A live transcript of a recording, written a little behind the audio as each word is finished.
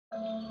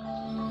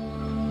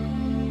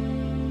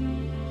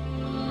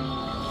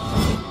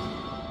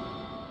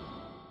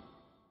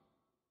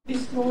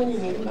This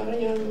morning,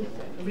 Mariam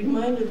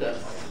reminded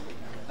us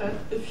that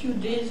a few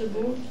days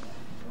ago,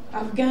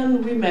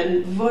 Afghan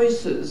women's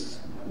voices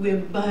were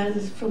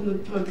banned from the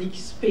public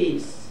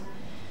space.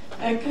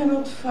 I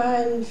cannot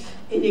find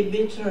any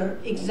better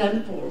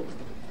example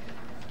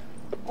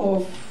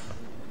of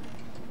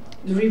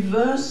the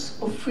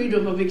reverse of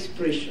freedom of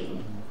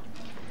expression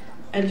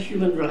and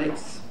human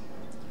rights.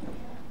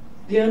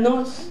 They are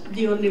not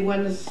the only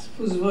ones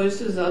whose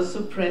voices are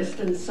suppressed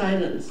and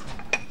silenced.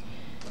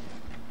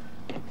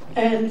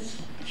 And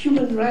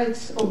human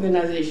rights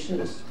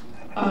organizations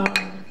are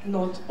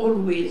not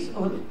always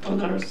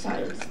on our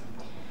side.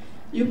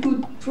 You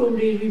could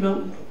probably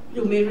remember,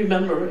 you may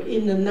remember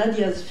in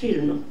Nadia's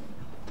film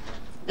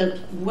that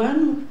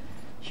one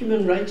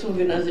human rights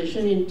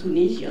organization in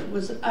Tunisia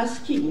was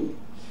asking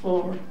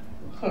for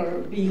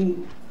her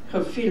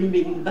film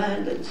being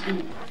banned and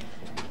to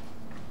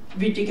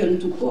be taken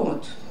to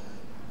court.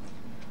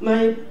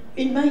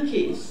 In my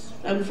case,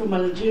 I'm from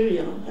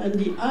Algeria, and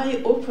the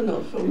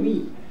eye-opener for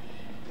me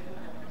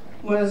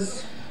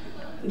was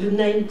the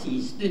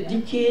 90s, the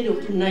decade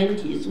of the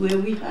 90s, where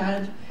we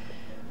had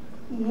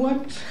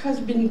what has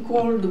been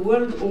called the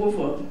world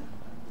over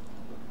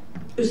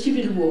a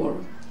civil war,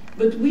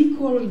 but we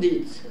called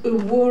it a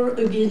war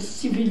against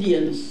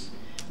civilians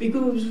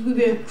because we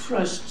were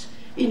crushed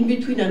in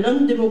between an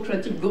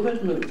undemocratic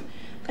government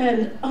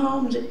and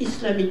armed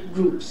Islamic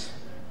groups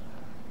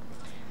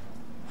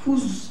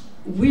whose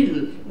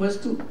will was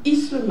to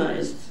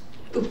Islamize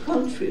a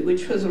country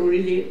which was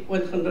already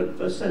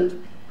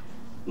 100%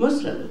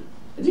 Muslim.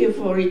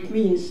 Therefore, it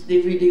means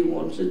they really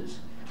wanted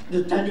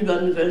the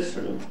Taliban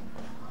version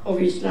of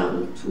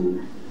Islam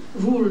to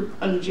rule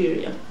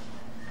Algeria.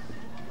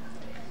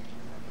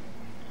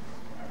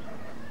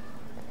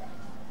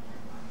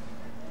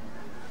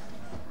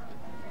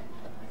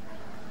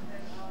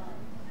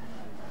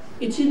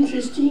 It's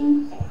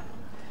interesting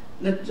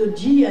that the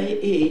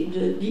GIA,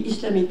 the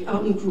Islamic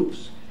armed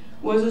groups,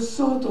 was a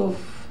sort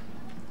of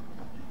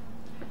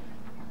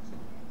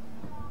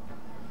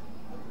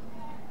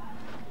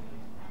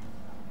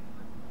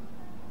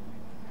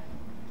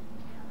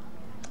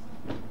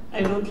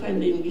I don't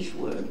find the English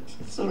word,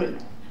 sorry.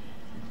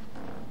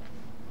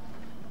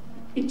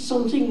 It's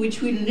something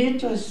which we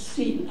later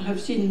have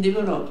seen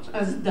developed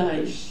as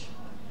Daesh,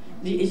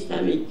 the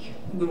Islamic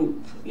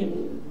group.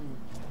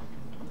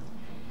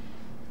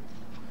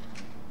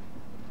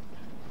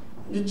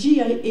 The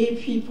GIA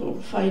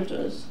people,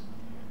 fighters,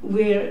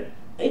 were,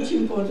 it's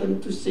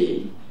important to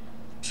say,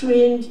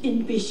 trained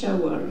in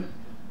Peshawar,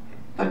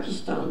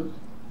 Pakistan,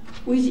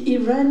 with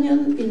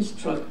Iranian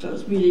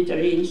instructors,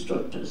 military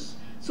instructors.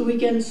 So we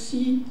can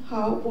see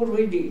how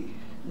already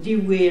they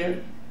were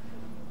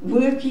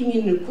working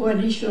in a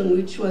coalition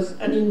which was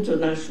an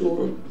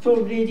international,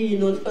 probably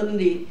not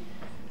only,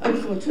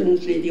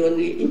 unfortunately, the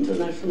only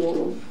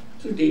international of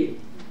today.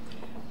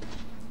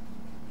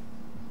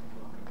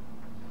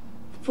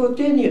 For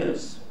 10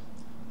 years,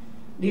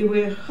 there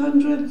were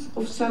hundreds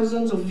of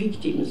thousands of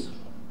victims.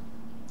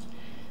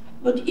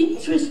 But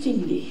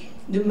interestingly,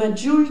 the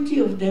majority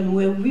of them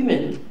were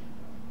women.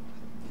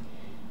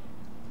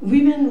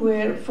 Women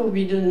were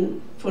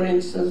forbidden, for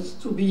instance,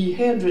 to be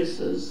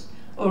hairdressers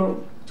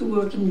or to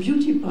work in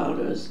beauty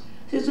parlors.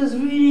 This was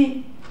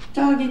really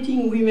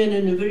targeting women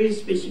in a very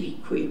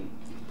specific way.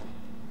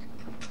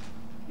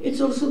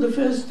 It's also the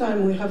first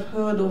time we have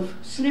heard of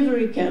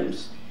slavery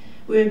camps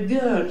where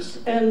girls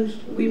and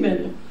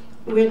women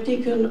were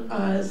taken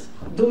as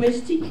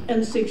domestic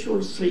and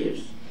sexual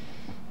slaves.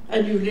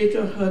 And you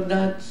later heard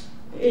that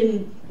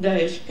in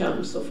Daesh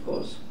camps, of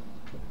course.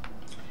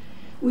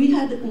 We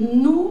had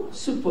no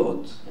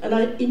support, and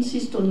I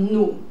insist on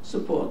no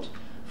support,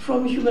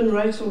 from human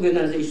rights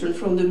organizations,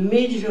 from the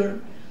major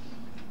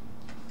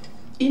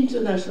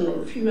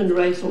international human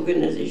rights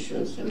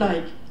organizations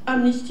like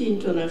Amnesty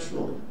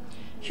International,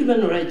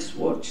 Human Rights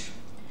Watch,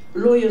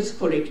 Lawyers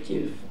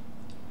Collective.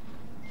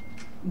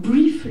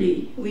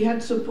 Briefly, we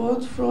had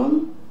support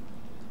from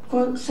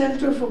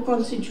Center for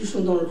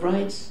Constitutional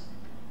Rights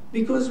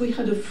because we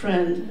had a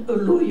friend, a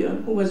lawyer,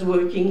 who was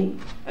working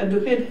at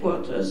the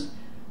headquarters,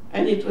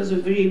 and it was a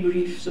very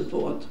brief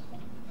support.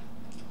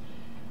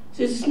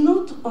 So it's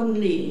not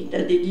only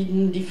that they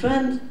didn't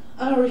defend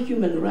our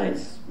human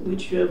rights,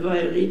 which were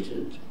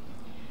violated,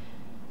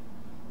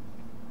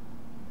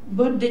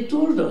 but they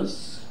told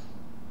us,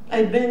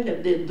 I banged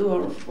at their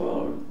door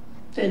for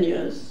 10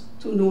 years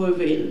to no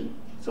avail.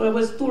 So I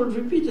was told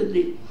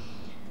repeatedly,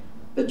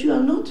 but you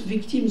are not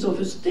victims of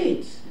a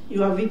state,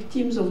 you are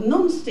victims of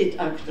non-state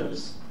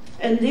actors,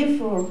 and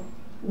therefore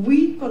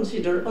we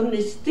consider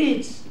only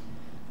states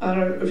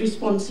are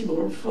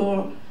responsible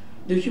for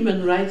the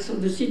human rights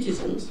of the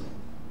citizens.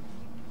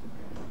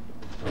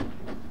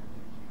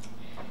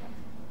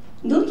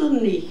 Not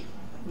only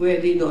were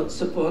they not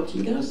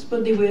supporting us,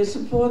 but they were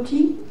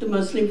supporting the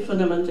Muslim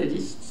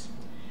fundamentalists,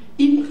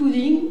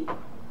 including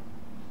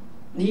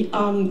the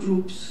armed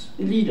groups'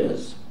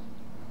 leaders.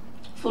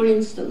 For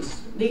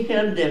instance, they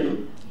helped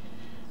them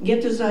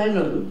get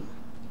asylum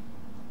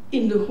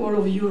in the whole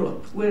of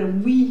Europe, where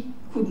we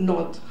could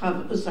not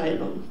have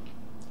asylum.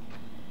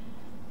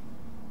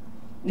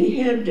 they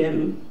helped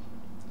them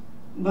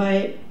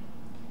by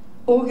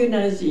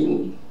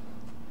organizing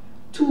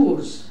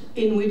tours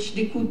in which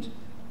they could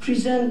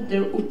present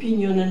their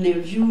opinion and their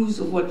views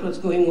of what was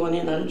going on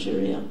in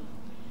Algeria,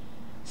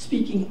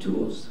 speaking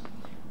tours.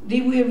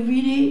 They were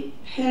really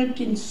helped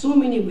in so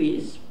many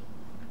ways,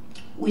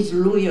 with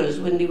lawyers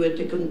when they were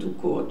taken to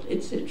court,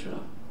 etc.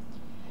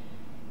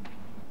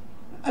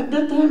 At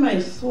that time, I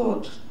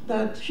thought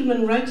that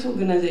human rights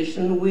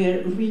organizations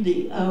were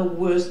really our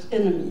worst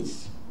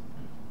enemies.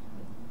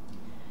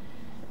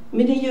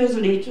 Many years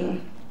later,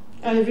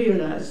 I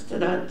realized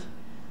that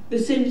the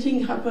same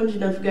thing happened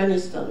in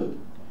Afghanistan.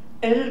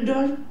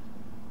 Elder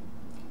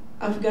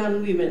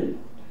Afghan women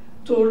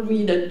told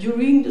me that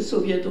during the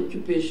Soviet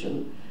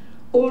occupation,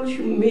 all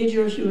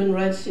major human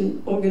rights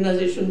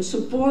organizations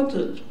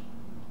supported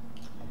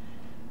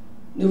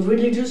the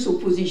religious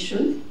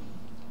opposition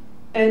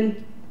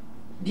and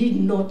did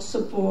not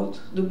support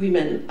the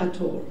women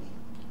at all,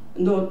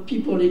 nor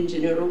people in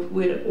general who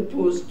were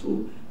opposed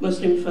to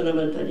Muslim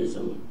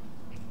fundamentalism.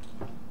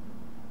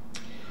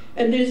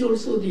 And there's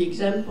also the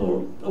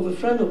example of a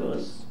friend of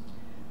us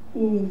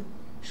who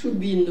should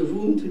be in the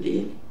room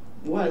today,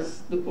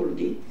 was the whole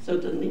day,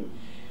 certainly,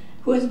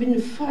 who has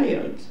been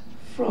fired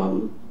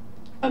from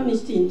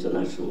Amnesty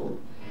International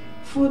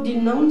for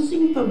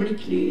denouncing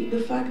publicly the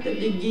fact that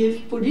they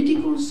gave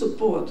political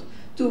support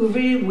to a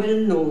very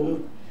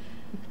well-known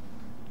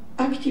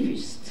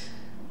activist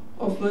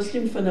of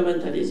Muslim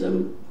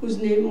fundamentalism whose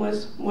name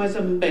was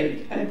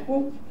Mozambique. I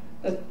hope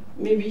that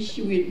maybe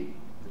she will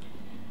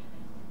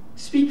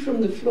speak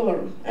from the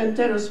floor and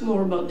tell us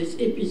more about this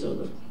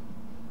episode.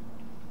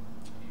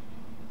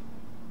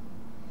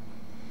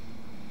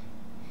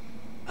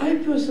 I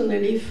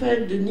personally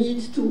felt the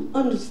need to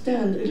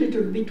understand a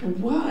little bit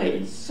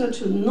why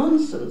such a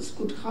nonsense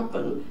could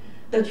happen,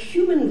 that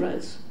human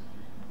rights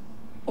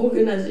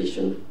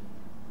organizations,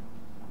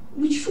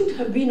 which should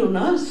have been on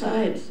our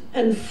side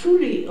and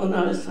fully on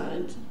our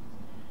side,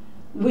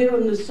 were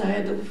on the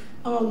side of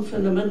armed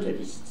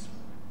fundamentalists.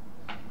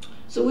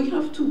 So we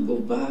have to go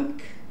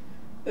back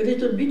a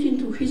little bit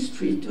into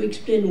history to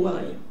explain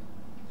why.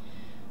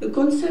 The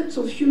concepts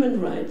of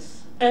human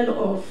rights and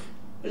of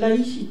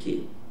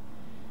laicity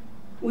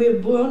were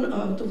born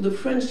out of the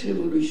French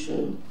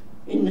Revolution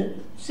in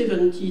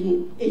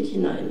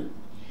 1789.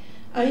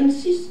 I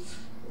insist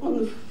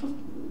on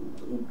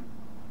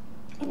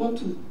I want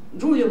to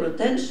draw your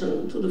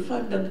attention to the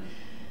fact that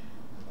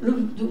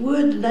the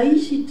word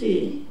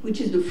laicite, which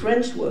is the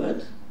French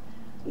word,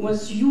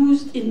 was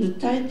used in the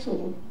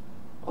title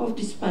of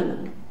this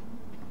panel,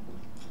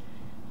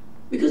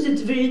 because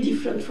it's very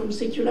different from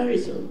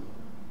secularism.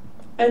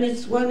 And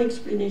it's one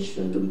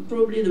explanation,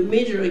 probably the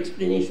major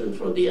explanation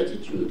for the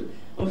attitude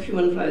of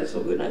human rights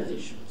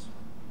organizations.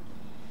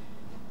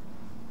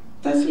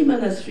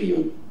 Taslima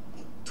Nasrin,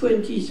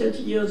 20, 30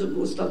 years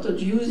ago, started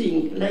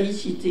using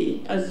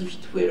laicite as if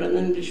it were an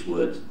English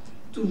word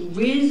to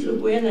raise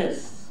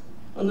awareness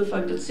on the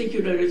fact that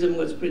secularism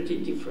was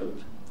pretty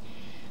different.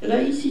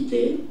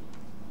 Laicite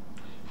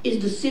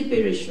is the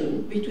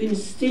separation between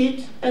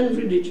state and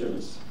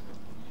religions.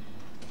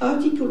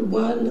 Article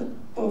 1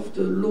 of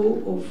the law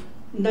of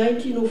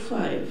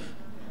 1905,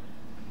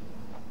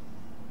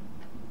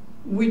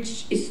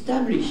 which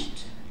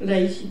established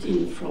laicity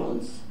in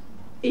France,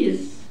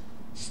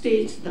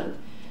 states that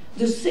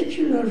the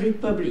secular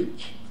republic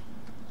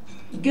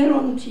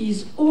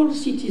guarantees all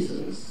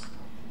citizens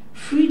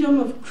freedom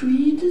of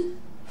creed,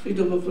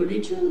 freedom of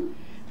religion,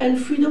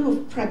 and freedom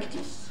of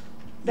practice.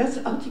 That's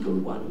Article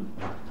 1.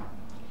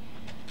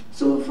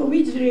 So for me,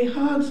 it's very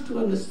hard to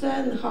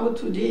understand how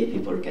today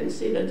people can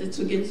say that it's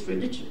against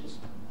religions.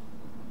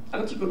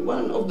 Article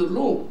 1 of the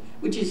law,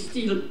 which is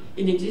still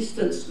in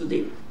existence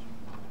today.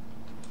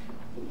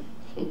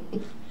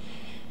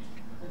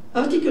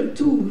 Article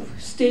 2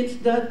 states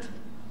that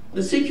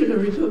the secular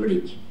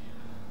republic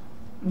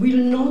will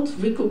not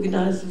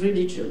recognize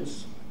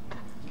religions,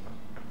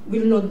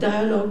 will not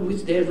dialogue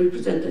with their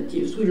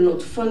representatives, will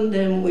not fund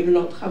them, will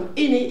not have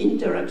any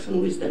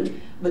interaction with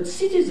them, but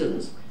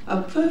citizens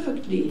are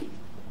perfectly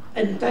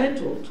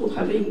entitled to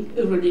having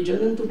a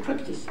religion and to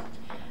practice it.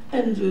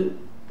 And the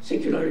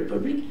secular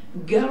republic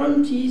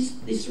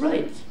guarantees this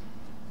right.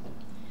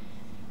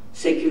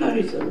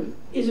 Secularism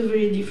is a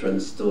very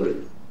different story.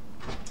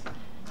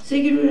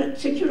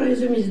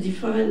 Secularism is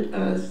defined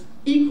as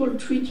equal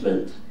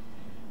treatment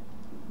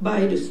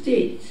by the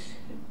state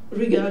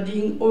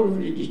regarding all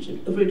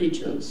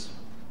religions.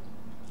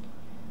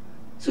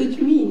 So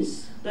it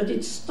means that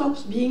it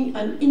stops being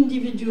an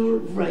individual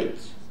right,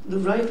 the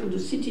right of the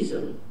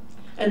citizen.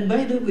 And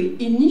by the way,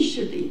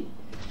 initially,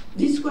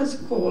 this was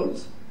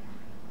called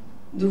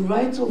the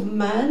rights of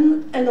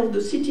man and of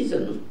the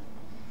citizen.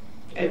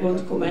 I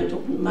won't comment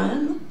on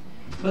man,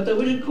 but I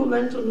will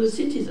comment on the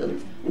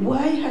citizen.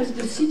 Why has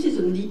the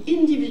citizen, the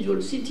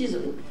individual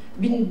citizen,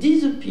 been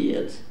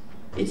disappeared?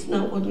 It's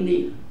now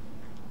only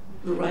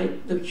the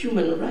right, the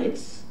human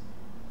rights.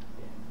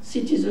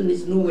 Citizen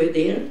is nowhere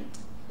there.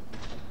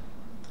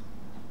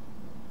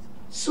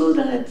 So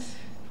that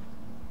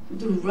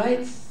the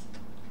rights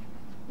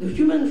The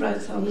human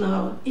rights are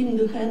now in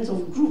the hands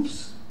of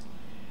groups,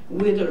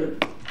 whether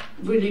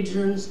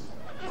religions,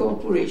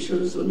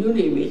 corporations, or you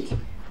name it.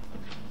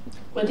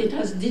 But it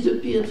has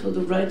disappeared for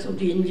the rights of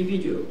the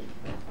individual.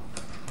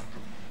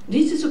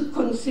 This is a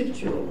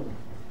conceptual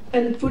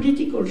and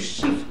political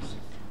shift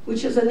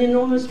which has an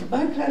enormous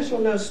backlash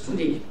on us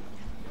today.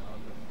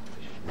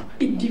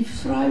 It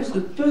deprives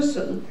the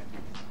person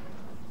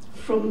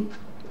from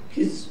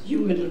his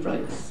human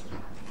rights.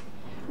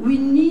 We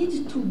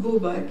need to go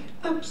back,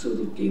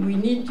 absolutely, we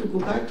need to go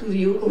back to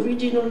the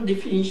original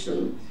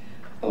definition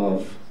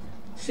of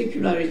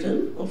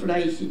secularism, of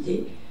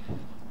laicite,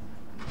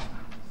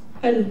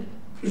 and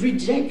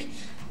reject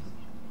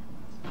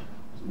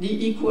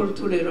the equal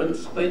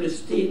tolerance by the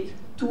state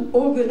to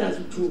organize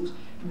groups.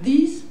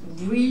 This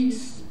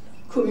breeds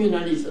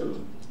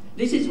communalism.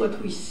 This is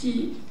what we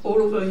see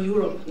all over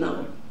Europe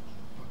now.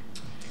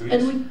 Sorry,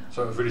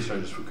 I'm really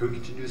sorry, can we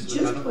continue this?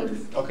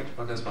 Okay,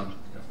 that's fine.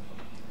 Yeah.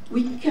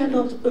 We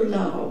cannot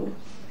allow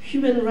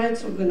human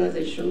rights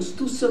organizations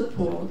to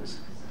support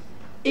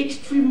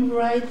extreme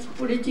right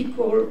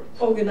political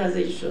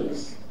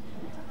organizations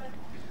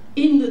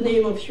in the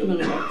name of human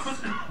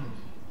rights.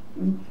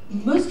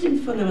 Muslim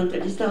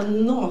fundamentalists are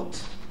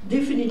not,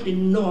 definitely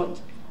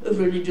not, a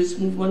religious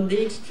movement.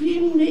 They're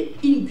extremely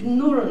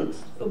ignorant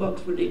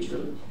about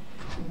religion.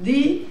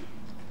 They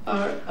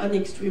are an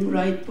extreme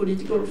right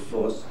political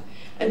force.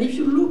 And if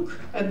you look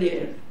at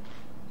their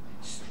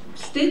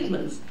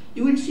statements,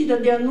 you will see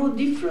that they are no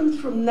different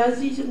from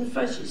Nazis and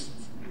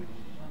fascists.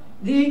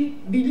 They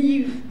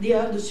believe they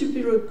are the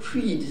superior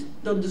creed,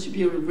 not the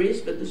superior race,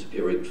 but the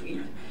superior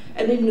creed.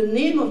 And in the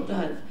name of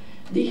that,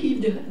 they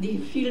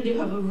feel they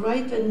have a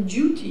right and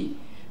duty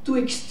to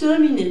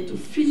exterminate, to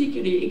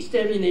physically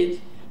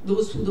exterminate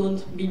those who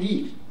don't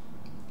believe.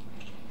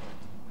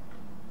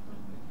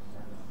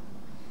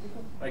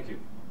 Thank you.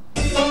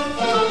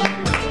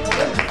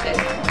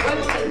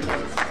 One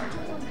sentence.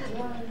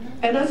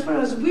 And as far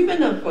as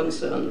women are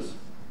concerned,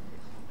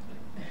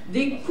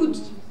 they could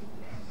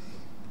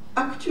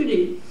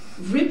actually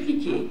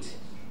replicate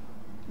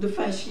the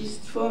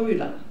fascist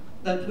formula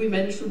that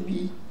women should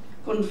be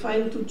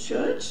confined to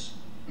church,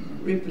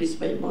 replaced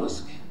by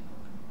mosque,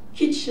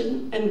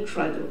 kitchen, and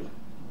cradle.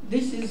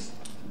 This is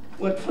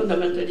what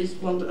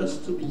fundamentalists want us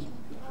to be.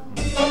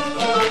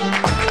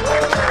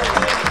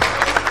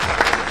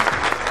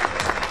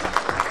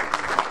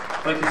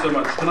 Thank you so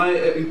much. Can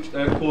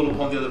I call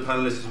upon the other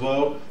panelists as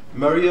well?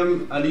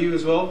 Maryam, Aliyu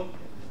as well.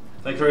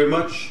 Thank you very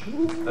much.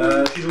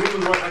 She's a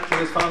women's rights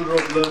activist, founder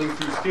of Learning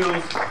Through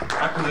Skills,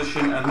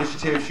 Acquisition and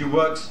Initiative. She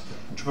works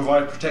to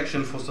provide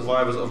protection for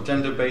survivors of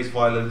gender-based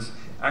violence,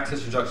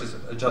 access to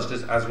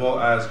justice, as well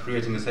as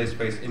creating a safe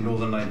space in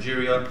northern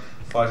Nigeria,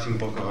 fighting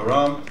Boko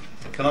Haram.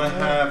 Can I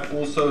have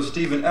also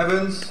Stephen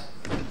Evans,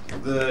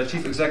 the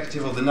Chief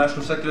Executive of the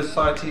National Secular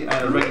Society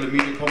and a regular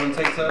media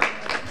commentator.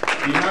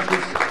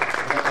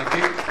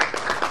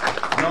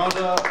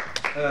 Nada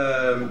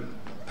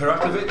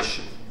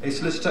Peratovic, a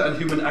solicitor and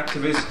human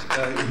activist,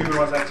 human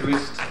rights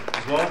activist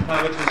as well. Can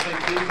I go to the stage,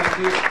 please? Thank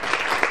you.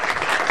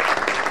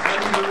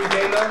 Annie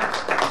Gaylor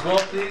as well,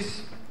 please.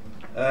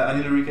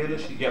 Annie Gaylor,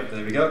 yep,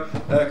 there we go.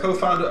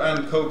 Co-founder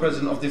and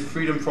co-president of the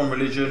Freedom from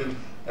Religion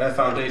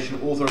Foundation,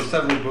 author of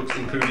several books,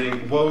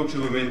 including Woe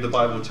to Women, The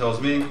Bible Tells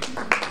Me. Is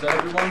that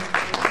everyone?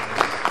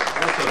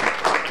 Awesome.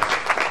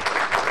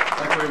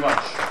 Thank you very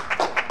much.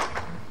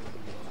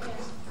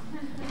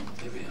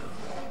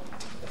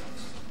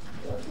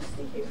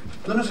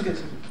 No, it's okay. Okay,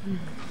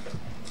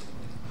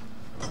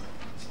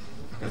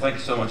 thank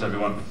you so much,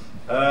 everyone.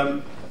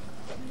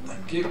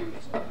 Thank you.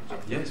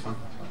 Yeah, it's fine.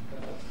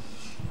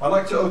 I'd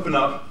like to open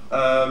up.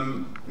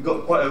 We've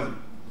got quite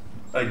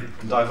a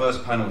diverse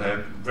panel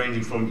here,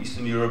 ranging from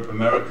Eastern Europe,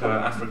 America,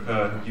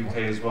 Africa, UK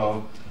as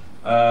well.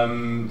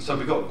 So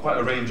we've got quite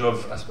a range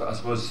of, I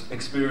suppose,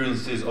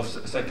 experiences of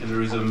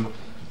secularism,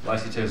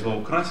 Laicite as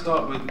well. Can I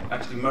start with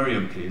actually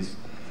Mariam, please?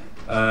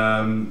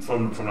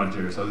 From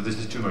Nigeria. So this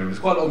is two Mariam. There's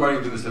quite a lot of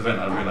Mariam in this event,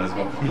 I realise as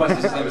well. My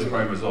sister's name is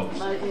Mariam as well.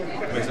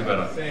 Makes it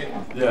better.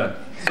 Yeah.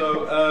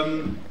 So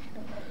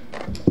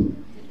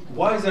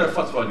why is there a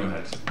fatwa on your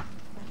head?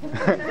 No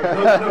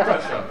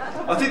pressure.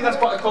 I think that's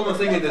quite a common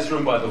thing in this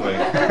room, by the way.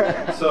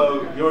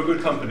 So you're a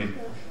good company.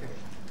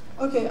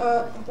 Okay,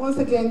 once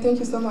again, thank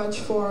you so much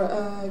for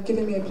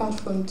giving me a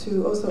platform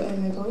to also air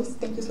my voice.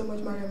 Thank you so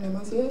much, Maryam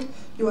Namazie.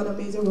 You are an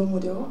amazing role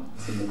model.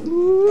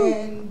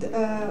 And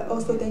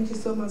also thank you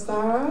so much,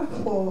 Zara,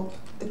 for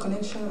the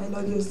connection. I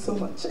love you so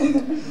much.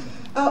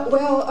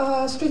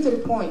 Straight to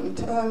the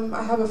point.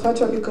 I have a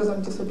fatwa because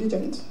I'm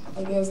disobedient.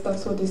 I guess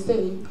that's what they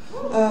say.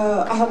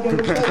 I have been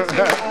referred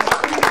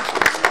to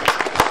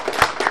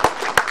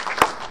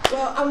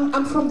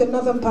I'm from the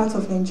northern part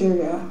of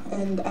Nigeria,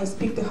 and I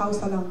speak the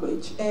Hausa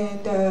language.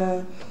 And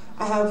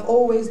I have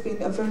always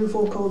been a very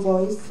vocal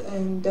voice,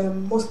 and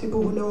most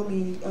people who know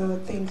me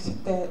think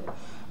that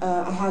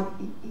I had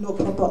no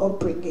proper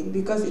upbringing,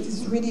 because it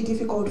is really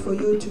difficult for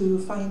you to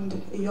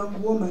find a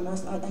young woman.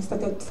 I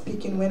started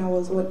speaking when I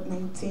was,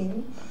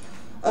 19?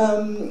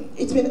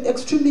 it's been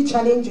extremely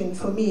challenging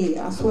for me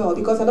as well,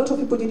 because a lot of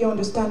people didn't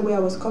understand where I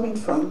was coming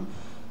from.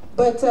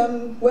 But,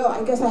 well,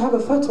 I guess I have a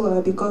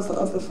fatwa because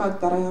of the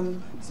fact that I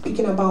am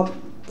speaking about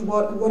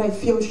what I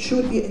feel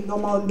should be a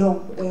normal norm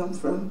where I'm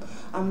from.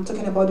 I'm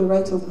talking about the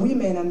rights of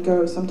women and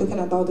girls. I'm talking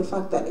about the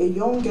fact that a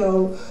young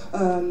girl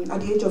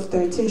at the age of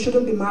 13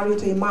 shouldn't be married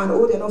to a man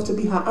old enough to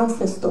be her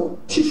ancestor.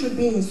 She should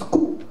be in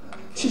school.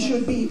 She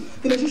should be,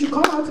 she should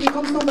come out to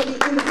become somebody.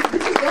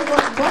 This is just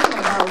what I'm talking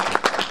about.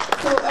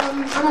 So,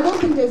 and I don't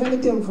think there's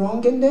anything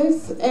wrong in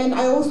this. And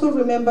I also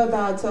remember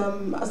that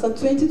as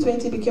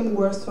 2020 became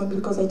worse for me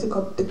because I took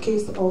up the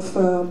case of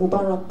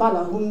Mubarak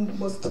Bala, whom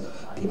most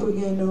people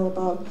here know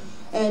about.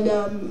 And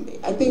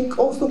I think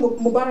also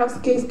Mubarak's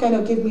case kind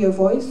of gave me a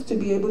voice to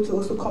be able to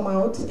also come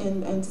out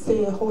and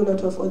say a whole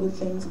lot of other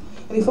things.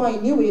 And before I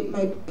knew it,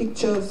 my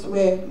pictures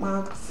were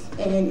marked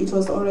and it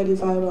was already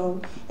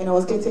viral. And I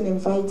was getting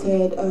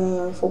invited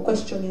for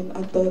questioning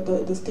at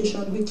the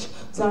station, which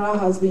Zara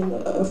has been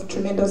of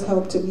tremendous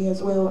help to me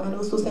as well, and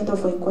also Center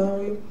for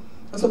Inquiry,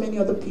 and so many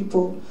other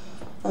people.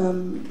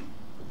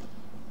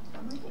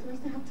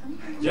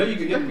 Yeah, you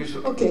can.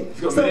 Yeah, okay.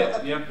 If you've got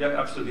a minute, yeah,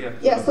 absolutely, yeah.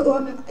 Yeah,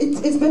 so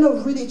it's been a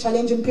really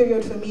challenging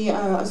period for me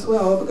as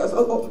well, because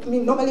I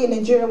mean, normally in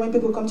Nigeria, when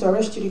people come to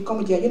arrest you, they come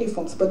with their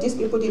uniforms, but these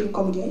people didn't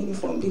come with their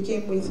uniform; they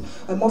came with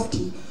a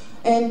mufti.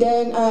 And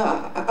then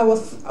I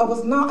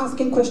was now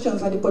asking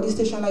questions at the police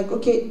station, like,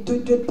 okay,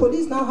 do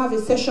police now have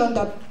a session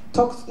that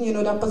talks,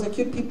 that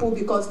persecute people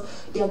because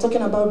they are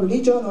talking about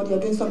religion or they are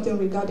doing something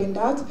regarding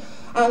that?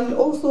 And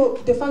also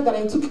the fact that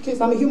I took a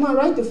case, I'm a human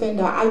rights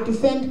defender, I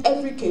defend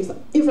every case,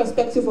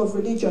 irrespective of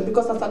religion,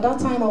 because at that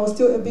time I was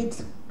still a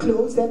bit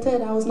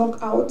close-setted, I was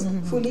not out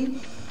fully.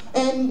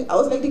 And I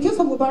was like, the case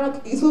of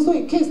Mubarak is also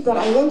a case that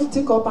I want to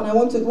take up, and I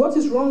want to, what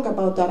is wrong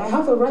about that? I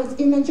have a right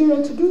in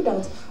Nigeria to do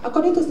that.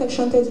 According to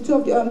section 32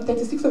 of the,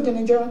 36 of the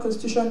Nigerian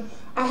Constitution,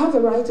 I have a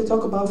right to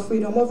talk about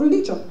freedom of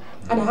religion.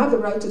 And I have a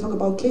right to talk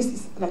about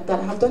cases like that.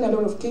 I have done a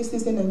lot of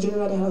cases in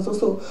Nigeria that has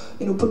also,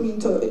 put me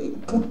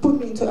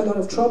into a lot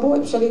of trouble,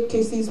 especially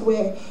cases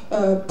where,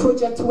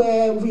 projects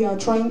where we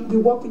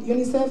work with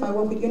UNICEF, I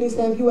work with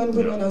UNICEF, UN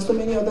Women, and so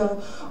many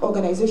other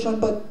organizations,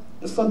 but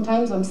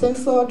sometimes I'm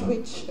censored,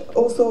 which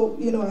also,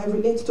 I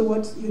relate to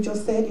what you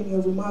just said in your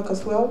remark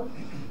as well.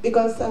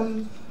 Because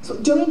so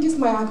during this,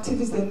 my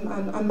activism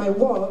and my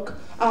work,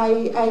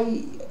 we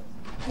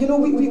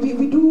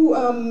do,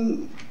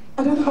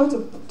 I don't know how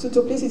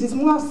to place it. It's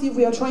more as if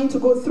we are trying to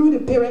go through the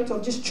parents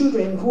of these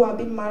children who are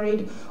being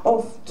married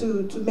off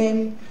to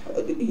men,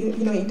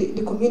 in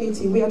the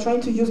community. We are trying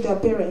to use their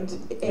parents,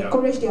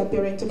 encourage their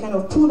parents to kind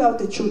of pull out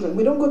the children.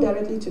 We don't go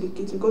directly to the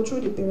kids. We go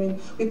through the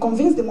parent. We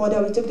convince the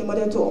mother. We take the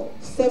mother to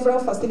several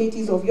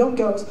facilities of young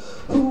girls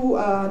who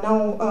are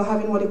now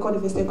having what they call the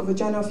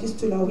vaginal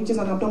fistula, which is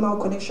an abnormal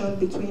connection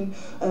between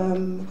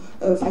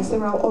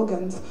visceral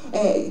organs.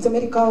 It's a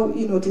medical,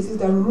 disease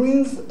that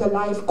ruins the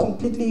life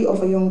completely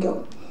of a young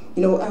girl.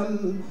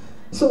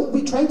 So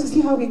we try to see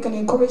how we can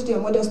encourage their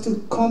mothers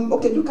to come.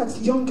 Okay, look at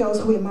young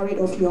girls who are married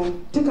off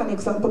young. Take an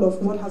example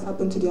of what has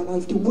happened to their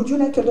life. Would you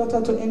like your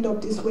daughter to end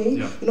up this way?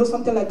 Yeah.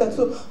 Something like that.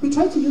 So we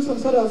try to use some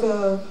sort of,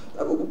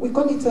 we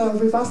call it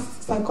reverse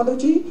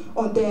psychology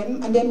on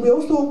them. And then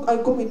I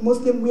go with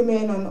Muslim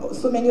women and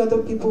so many other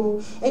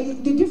people.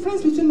 And the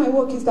difference between my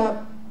work is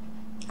that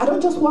I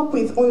don't just work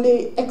with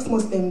only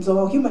ex-Muslims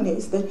or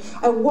humanists.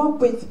 I work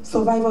with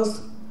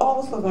survivors,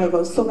 all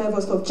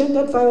survivors of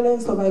gendered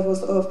violence,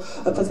 survivors of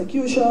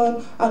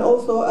persecution, and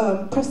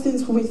also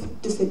persons with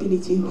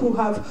disability who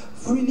have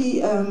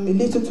really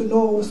little to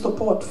no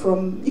support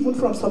even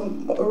from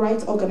some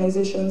rights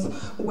organizations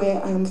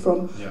where I am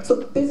from. Yeah.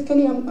 So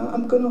basically,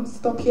 I'm going to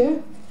stop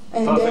here,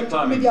 and Perfect then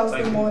timing. maybe I'll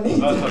say more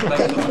later.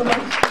 Thank you so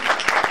much.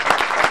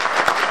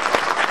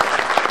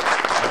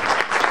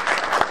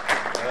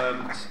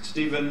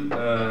 Stephen,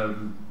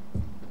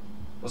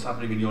 what's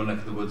happening in your neck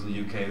of the woods in the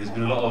UK? There's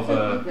been a lot of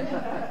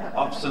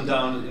ups and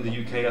downs in the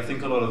UK. I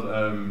think a lot of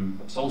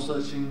soul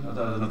searching. I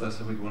don't know if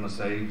that's what you want to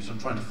say. Sort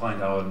of trying to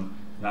find our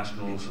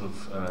national sort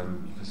of,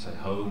 you could say,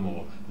 home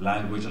or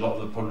language. A lot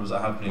of the problems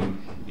that are happening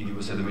in, you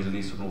would say, the Middle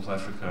East or North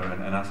Africa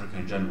and Africa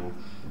in general.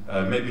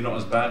 Maybe not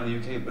as bad in the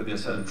UK, but there are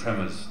certain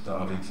tremors that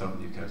are being felt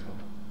in the UK as well.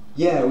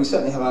 Yeah, we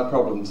certainly have our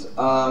problems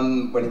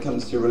when it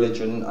comes to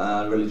religion,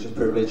 religious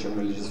privilege and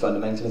religious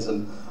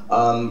fundamentalism.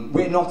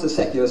 We're not a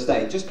secular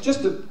state.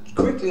 Just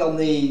quickly on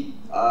the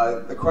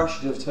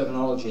question of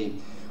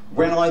terminology,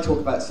 when I talk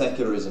about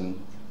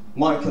secularism,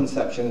 my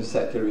conception of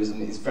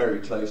secularism is very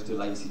close to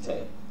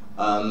laicite.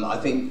 I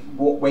think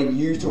when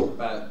you talk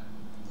about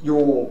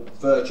your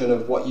version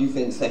of what you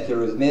think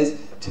secularism is,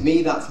 to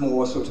me that's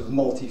more a sort of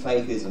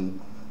multi-faithism,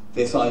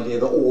 this idea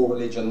that all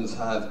religions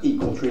have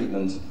equal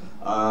treatment.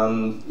 A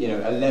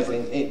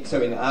levelling it.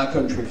 So in our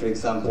country, for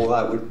example,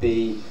 that would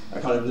be a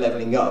kind of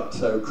levelling up.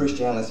 So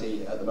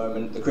Christianity at the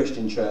moment, the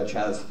Christian church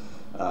has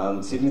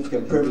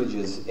significant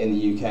privileges in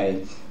the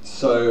UK.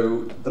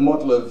 So the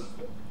model of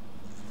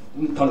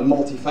kind of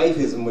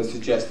multi-faithism would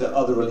suggest that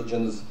other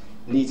religions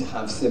need to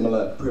have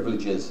similar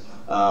privileges.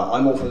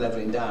 I'm all for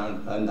levelling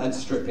down and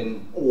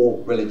stripping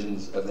all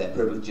religions of their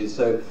privileges.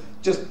 So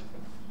just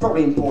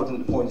probably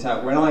important to point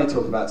out, when I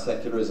talk about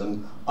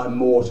secularism, I'm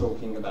more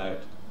talking about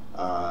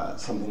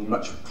something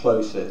much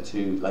closer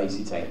to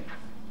laicite.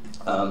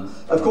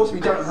 Of course, we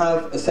don't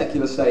have a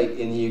secular state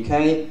in the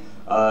UK,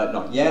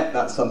 not yet.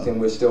 That's something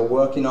we're still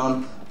working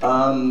on.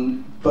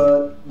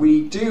 But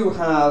we do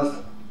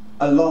have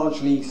a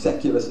largely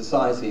secular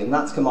society, and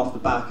that's come off the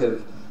back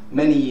of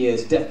many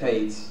years,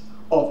 decades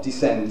of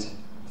dissent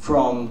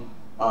from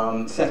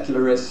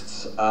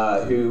secularists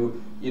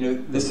who, you know,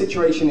 the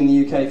situation in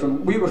the UK,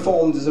 we were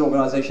formed as an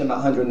organisation about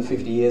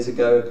 150 years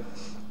ago.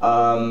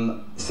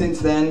 Since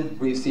then,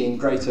 we've seen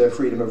greater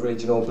freedom of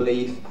religion or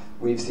belief.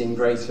 We've seen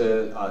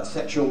greater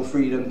sexual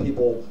freedom.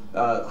 People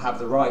have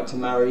the right to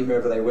marry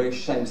whoever they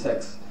wish,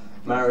 same-sex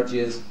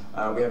marriages.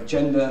 We have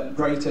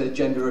greater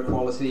gender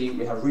equality.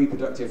 We have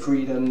reproductive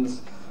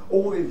freedoms.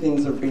 All the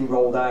things have been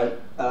rolled out.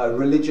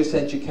 Religious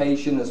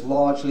education has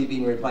largely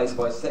been replaced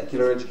by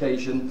secular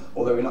education,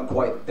 although we're not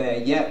quite there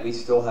yet. We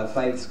still have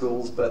faith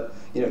schools, but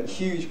you know,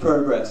 huge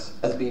progress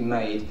has been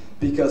made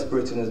because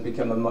Britain has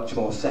become a much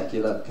more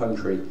secular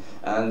country.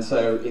 And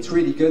so it's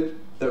really good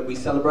that we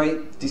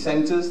celebrate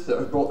dissenters that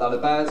have brought that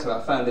about. So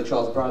our founder,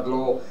 Charles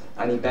Bradlaugh,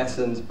 Annie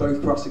Besant,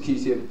 both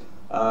prosecuted,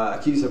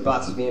 accused of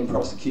blasphemy and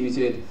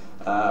prosecuted.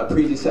 A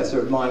predecessor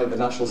of mine at the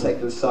National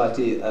Secular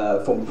Society,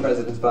 former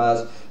president of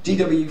ours,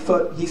 G.W.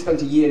 Foote, he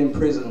spent a year in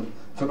prison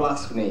for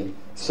blasphemy.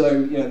 So,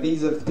 you know,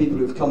 these are the people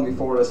who have come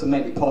before us and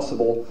made it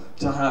possible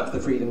to have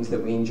the freedoms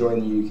that we enjoy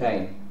in the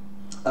UK.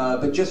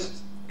 But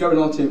just going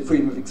on to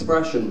freedom of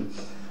expression,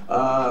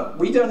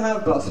 we don't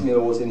have blasphemy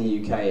laws in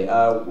the UK.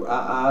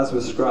 Ours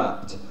was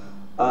scrapped.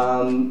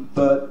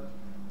 But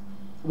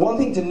one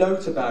thing to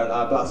note about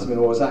our blasphemy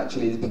laws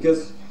actually is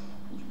because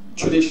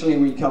traditionally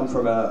we come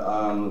from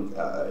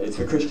it's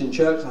a Christian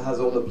church that has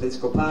all the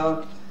political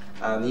power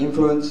and the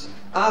influence.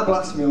 Our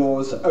blasphemy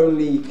laws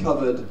only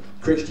covered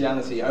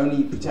Christianity,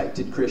 only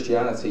protected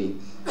Christianity.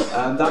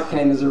 And that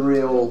came as a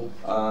real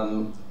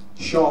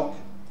shock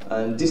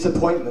and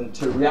disappointment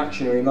to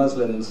reactionary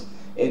Muslims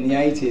in the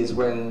 80s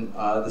when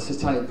the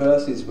Satanic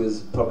Verses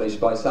was published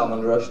by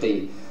Salman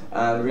Rushdie.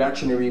 And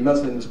reactionary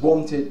Muslims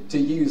wanted to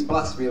use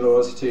blasphemy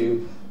laws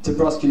to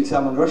prosecute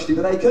Salman Rushdie,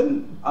 but they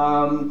couldn't.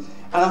 And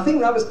I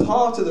think that was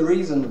part of the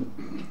reason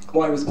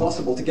why it was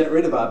possible to get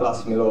rid of our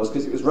blasphemy laws,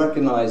 because it was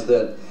recognised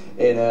that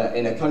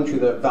in a country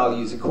that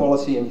values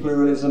equality and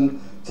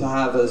pluralism, to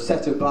have a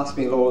set of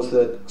blasphemy laws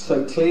that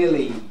so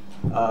clearly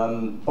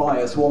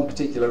bias one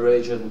particular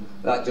religion,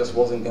 that just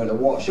wasn't going to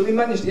wash. So we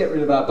managed to get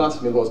rid of our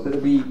blasphemy laws, but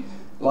we,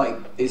 like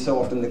is so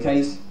often the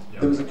case,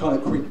 there was a kind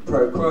of quid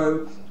pro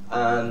quo,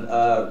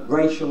 and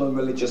racial and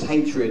religious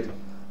hatred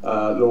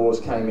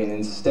laws came in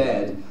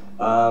instead.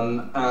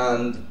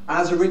 And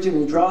as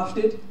originally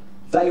drafted,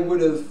 they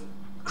would have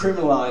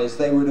criminalised,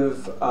 they would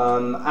have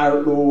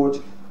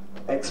outlawed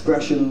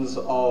expressions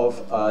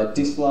of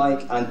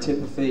dislike,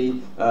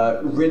 antipathy,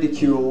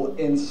 ridicule,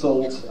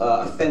 insult,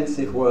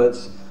 offensive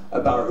words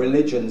about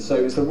religion. So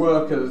it's the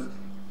work of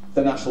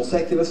the National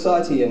Secular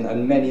Society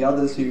and many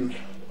others who've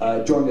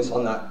joined us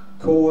on that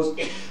cause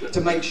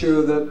to make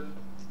sure that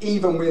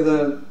even with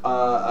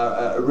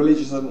a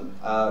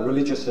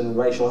religious and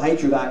racial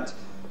hatred act,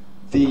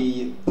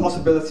 the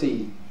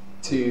possibility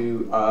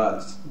to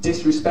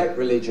disrespect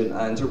religion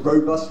and to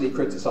robustly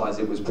criticise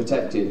it was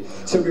protected.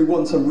 So we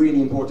won some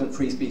really important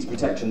free speech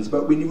protections,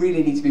 but we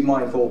really need to be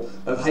mindful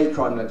of hate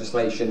crime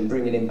legislation,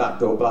 bringing in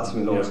backdoor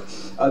blasphemy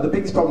laws. The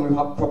biggest problem we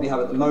probably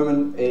have at the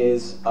moment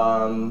is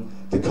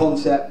the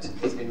concept,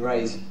 it's been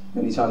raised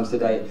many times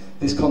today,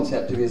 this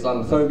concept of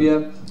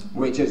Islamophobia,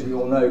 which, as we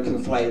all know,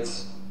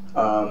 conflates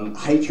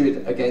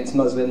hatred against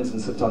Muslims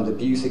and sometimes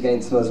abuse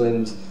against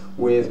Muslims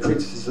with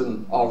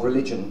criticism of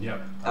religion.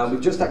 Yep. And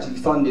we've just actually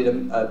funded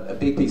a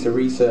big piece of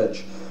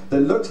research that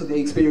looks at the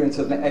experience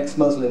of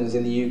ex-Muslims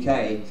in the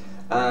UK,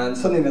 and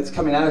something that's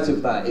coming out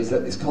of that is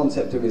that this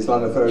concept of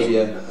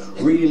Islamophobia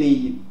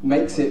really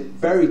makes it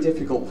very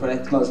difficult for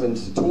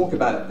ex-Muslims to talk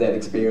about their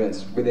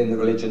experience within the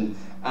religion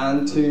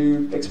and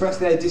to express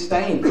their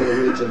disdain for a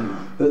religion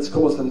that's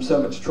caused them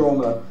so much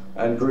trauma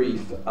and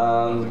grief.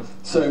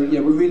 So yeah,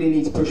 we really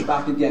need to push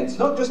back against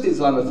not just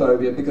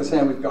Islamophobia, because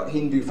now we've got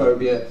Hindu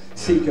phobia,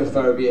 Sikh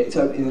phobia, it's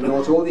opening the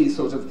door to all these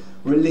sorts of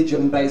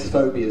religion-based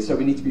phobias, so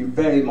we need to be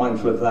very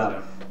mindful of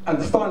that. And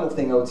the final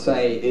thing I would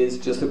say is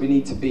just that we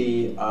need to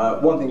be,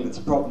 one thing that's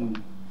a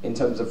problem in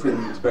terms of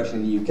freedom of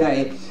expression in the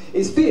UK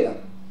is fear.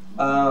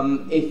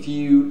 If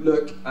you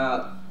look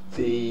at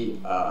the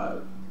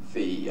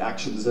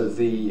actions of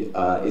the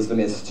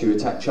Islamists to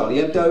attack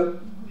Charlie Hebdo,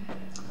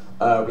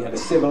 we had a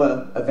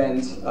similar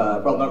event,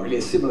 well, not really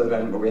a similar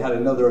event, but we had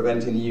another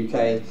event in the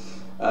UK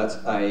at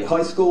a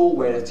high school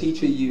where a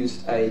teacher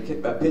used a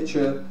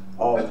picture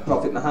of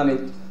Prophet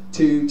Muhammad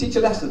to teach a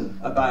lesson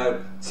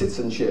about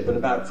citizenship and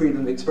about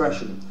freedom of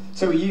expression.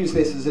 So we used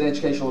this as an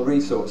educational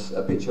resource,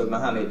 a picture of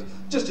Muhammad,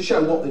 just to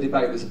show what the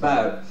debate was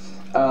about.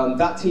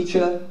 That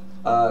teacher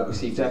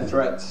received death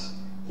threats,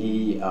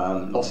 he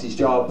lost his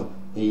job,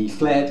 He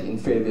fled in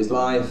fear of his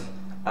life,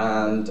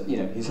 and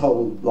his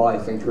whole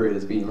life and career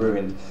has been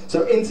ruined.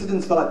 So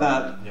incidents like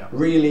that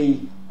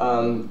really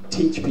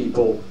teach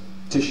people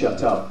to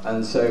shut up,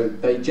 and so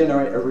they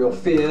generate a real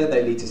fear,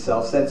 they lead to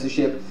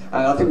self-censorship,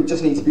 and I think we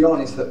just need to be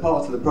honest that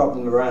part of the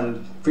problem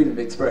around freedom of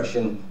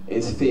expression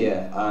is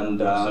fear,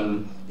 and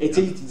it's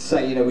easy to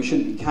say, we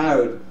shouldn't be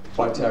cowed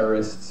by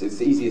terrorists.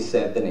 It's easier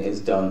said than it is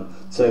done.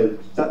 So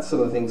that's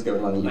some of the things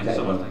going on in the UK. Thank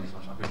you so much, I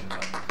appreciate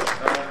that.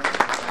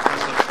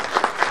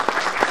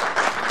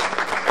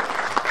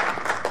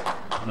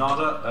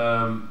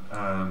 Nada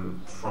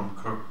from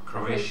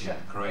Croatia.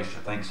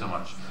 Thanks so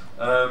much.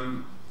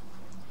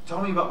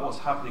 Tell me about what's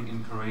happening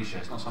in Croatia.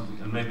 It's not something,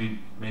 and maybe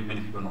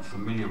many people are not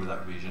familiar with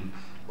that region,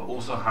 but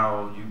also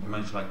how you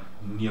mentioned like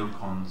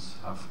neocons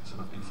have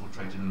sort of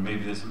infiltrated, and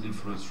maybe there's some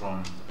influence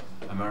from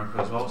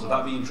America as well. So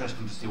that'd be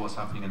interesting to see what's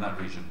happening in that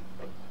region.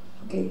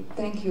 Okay,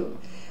 thank you.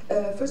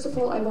 First of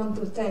all, I want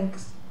to thank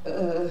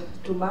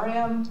to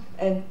Mariam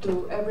and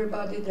to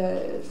everybody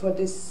for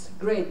this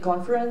great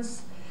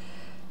conference.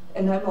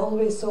 And I'm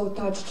always so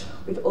touched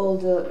with all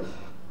the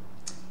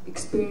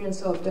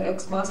experience of the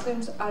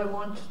ex-Muslims. I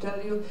want to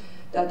tell you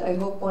that I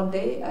hope one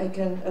day I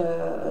can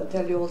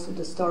tell you also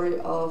the story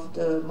of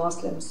the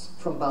Muslims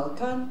from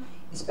Balkan,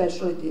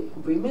 especially the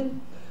women,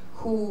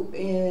 who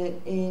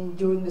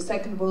during the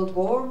Second World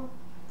War,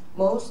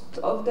 most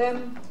of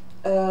them,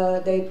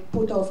 they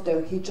put off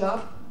their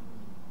hijab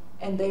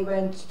and they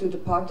went to the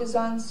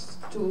partisans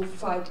to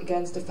fight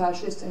against the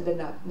fascists and the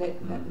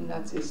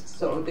Nazis.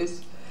 So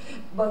this.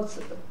 But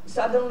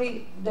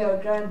suddenly their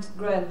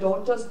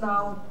granddaughters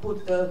now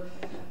put the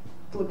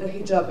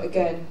hijab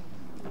again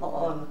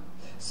on.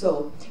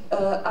 So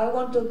I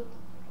want to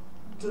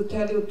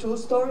tell you two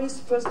stories.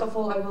 First of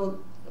all, I will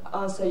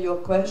answer your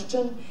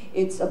question.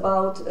 It's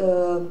about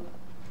the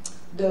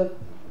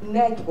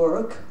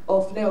network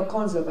of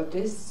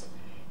neoconservatives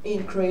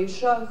in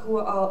Croatia who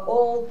are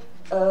all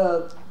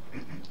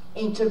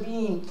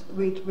intervened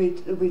with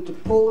the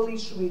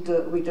Polish, with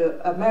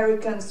the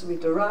Americans,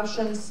 with the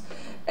Russians.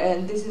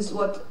 And this is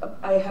what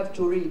I have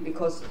to read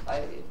because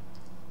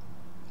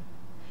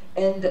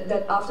and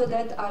that after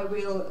that I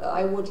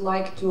would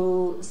like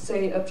to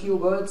say a few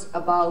words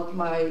about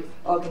my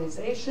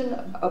organization,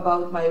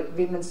 about my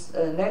women's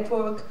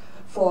network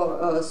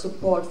for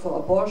support for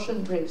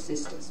abortion, brave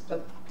sisters.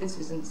 But this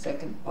is in the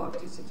second part.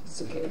 It's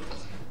okay.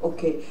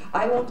 Okay.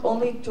 I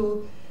wanted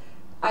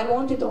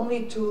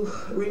only to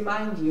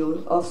remind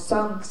you of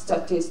some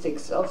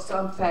statistics, of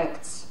some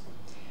facts.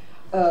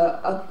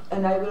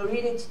 And I will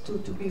read it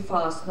to be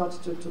fast, not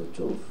to.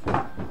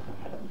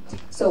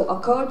 So,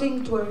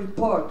 according to a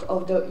report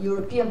of the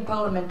European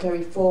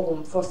Parliamentary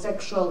Forum for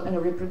Sexual and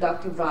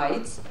Reproductive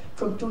Rights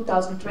from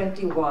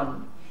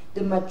 2021,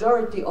 the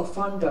majority of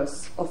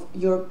funders of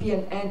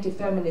European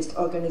anti-feminist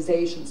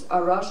organizations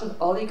are Russian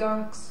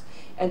oligarchs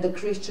and the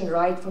Christian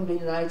right from the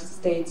United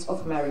States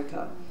of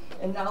America.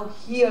 And now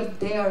here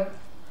their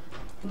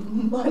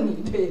money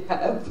they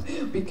have,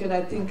 we can,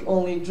 I think,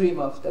 only dream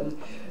of them.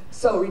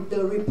 So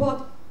the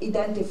report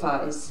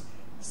identifies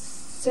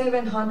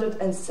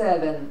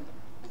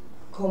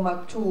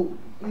 $707.2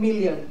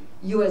 million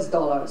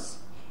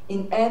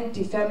in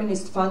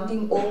anti-feminist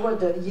funding over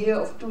the year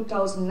of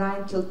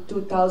 2009 till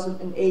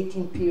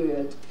 2018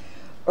 period,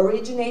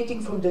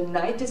 originating from the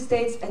United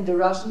States and the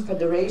Russian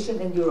Federation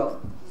and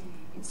Europe.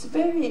 It's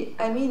very,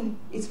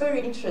 it's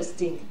very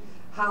interesting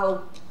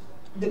how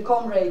the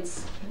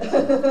comrades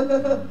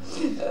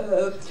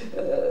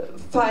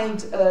find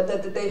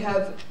that they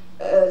have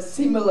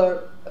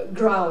similar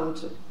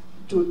ground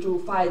to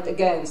fight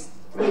against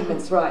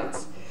women's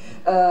rights.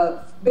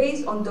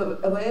 Based on the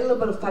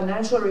available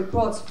financial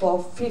reports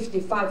for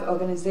 55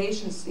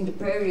 organizations in the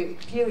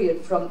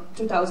period from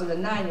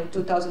 2009 and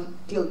till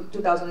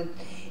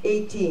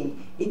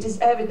 2018, it is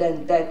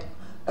evident that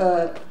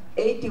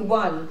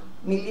 $81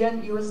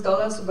 million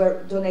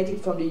were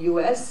donated from the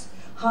US,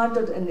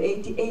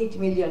 188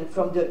 million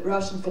from the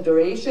Russian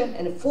Federation,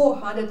 and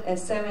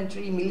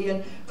 473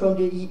 million from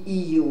the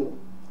EU.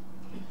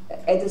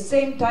 At the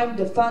same time,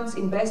 the funds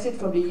invested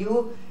from the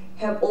EU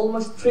have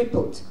almost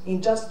tripled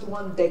in just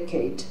 1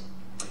 decade.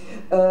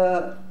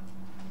 I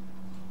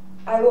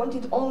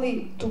wanted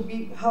only to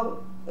be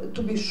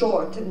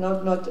short,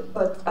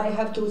 but I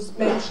have to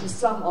mention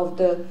some of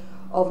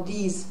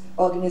these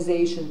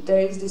organizations.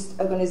 There is this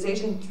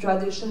organization,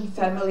 Tradition,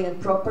 Family and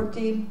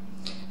Property.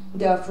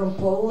 They are from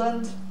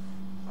Poland.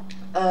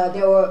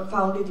 They were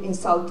founded in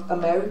South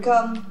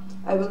America.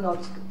 I will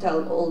not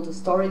tell all the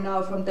story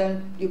now from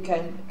them. You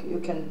can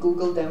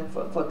Google them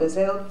for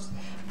themselves.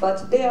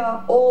 But they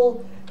are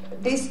all.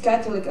 This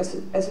Catholic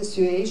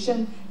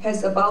association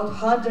has about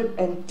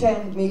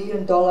 $110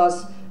 million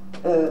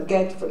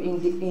get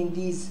in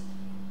these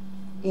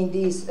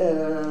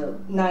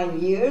 9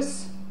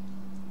 years.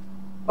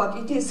 but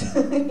it is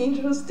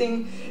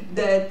interesting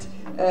that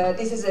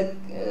this is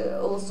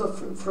also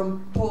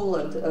from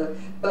Poland.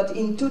 But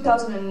in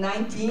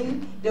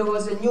 2019, there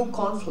was a new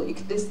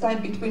conflict, this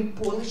time between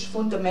Polish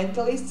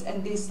fundamentalists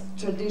and this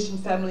tradition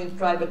family and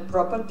private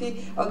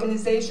property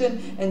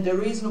organization, and the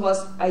reason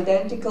was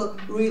identical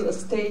real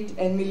estate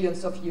and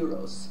millions of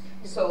euros.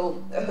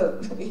 So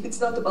it's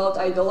not about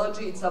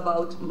ideology, it's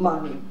about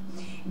money.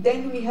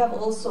 Then we have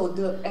also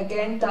the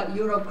Agenda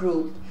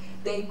Eurogroup.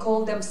 They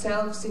call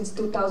themselves since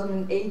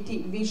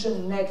 2018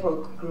 Vision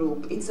Network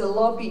Group. It's a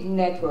lobby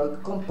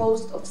network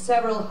composed of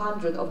several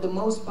hundred of the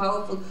most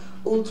powerful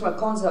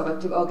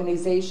ultra-conservative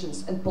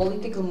organizations and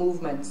political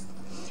movements.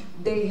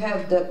 They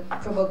have the,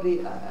 probably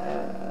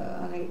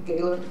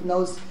Gaylor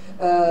knows,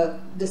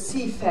 the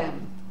CEMB.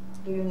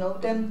 Do you know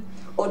them?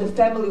 Or the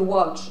Family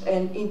Watch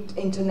and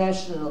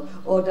International,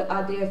 or the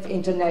ADF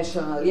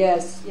International.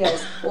 Yes,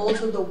 yes.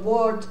 Also the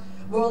World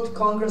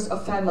Congress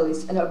of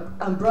Families, an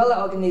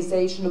umbrella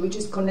organization which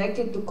is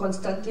connected to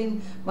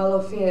Konstantin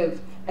Malofeev,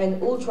 an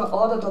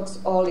ultra-Orthodox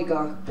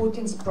oligarch,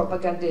 Putin's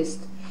propagandist.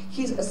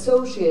 His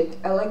associate,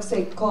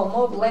 Alexei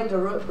Komov, led the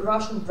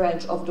Russian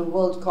branch of the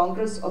World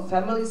Congress of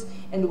Families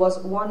and was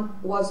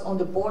on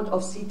the board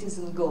of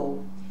Citizen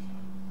Go.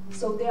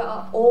 So they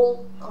are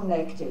all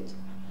connected,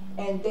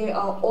 and they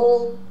are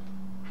all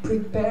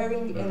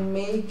preparing and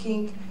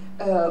making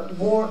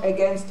war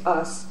against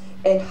us.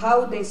 And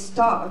how they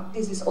start,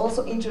 this is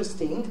also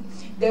interesting.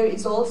 There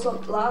is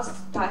also, last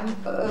time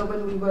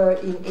when we were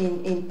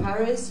in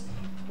Paris,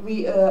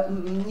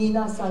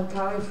 Nina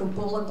Sankari from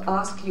Poland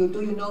asked you,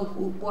 do you know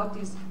what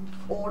is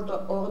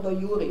Ordo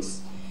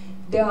Juris?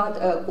 They are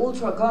an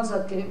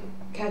ultra-conservative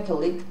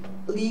Catholic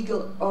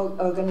legal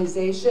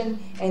organization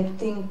and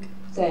think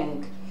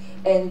tank.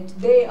 And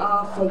they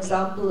are, for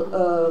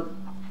example,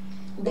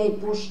 they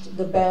pushed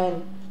the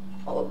ban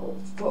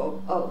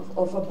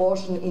of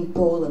abortion in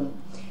Poland.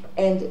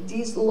 And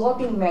these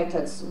lobbying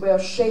methods were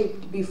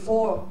shaped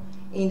before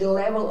in the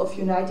level of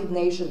United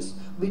Nations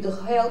with the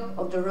help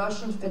of the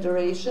Russian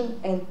Federation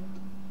and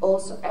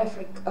also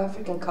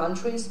African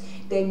countries.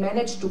 They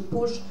managed to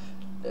push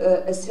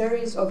a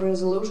series of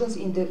resolutions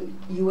in the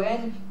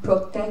UN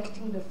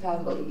protecting the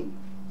family.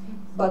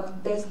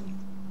 But that's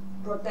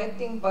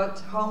protecting but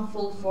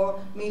harmful for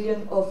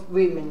millions of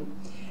women.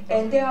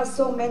 And there are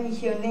so many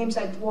here names.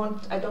 I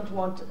don't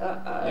want to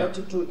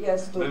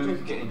Maybe we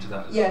can get into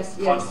that. Yes.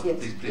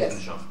 Please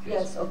finish off. Please.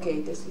 Yes.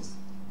 Okay. This is.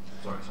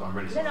 Sorry. I'm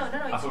really. No.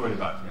 I feel really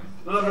bad.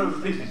 Yeah. No.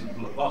 Please.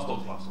 Last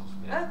thoughts.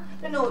 Yeah.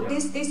 No. Yeah.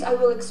 This I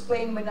will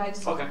explain when I.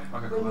 Okay.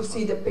 When we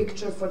see the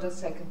picture for the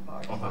second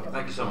part. Oh, perfect.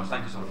 Thank you so much.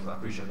 Thank you so much for that. I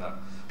appreciate that.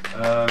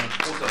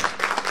 Also.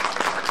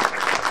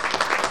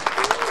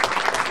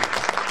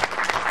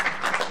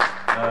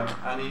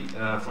 Annie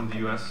from the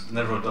US,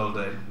 never a dull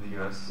day in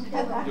the US.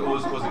 You're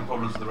always causing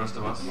problems for the rest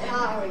of us.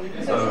 Sorry,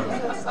 so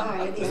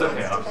sorry. The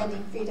Alliance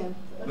Defending Freedom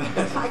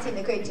is causing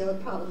a great deal of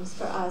problems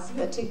for us,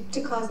 but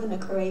to cause them in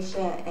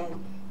Croatia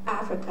and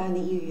Africa and the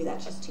EU,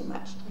 that's just too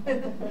much.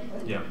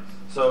 Yeah.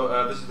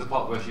 So this is the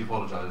part where she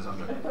apologizes, I'm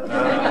joking.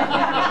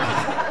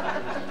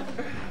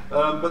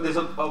 But there's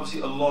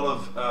obviously a lot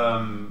of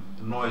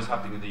noise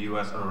happening in the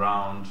US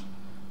around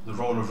the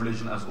role of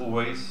religion, as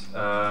always.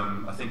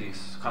 I think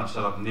it's kind of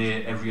set up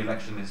near every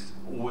election. It's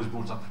always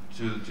brought up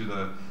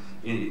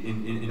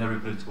in every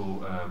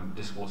political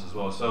discourse as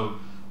well. So,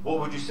 what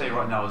would you say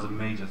right now is a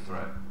major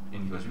threat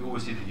in the US? We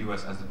always see the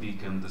US as the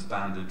beacon, the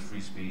standard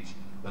free speech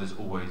that is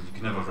always, you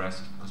can never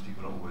rest because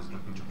people are always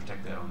looking to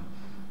protect their own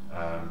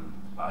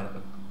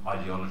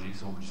ideology.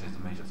 So, what would you say is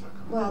the major threat?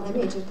 Well, the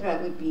major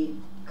threat would be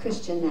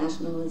Christian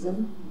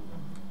nationalism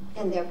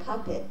and their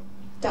puppet,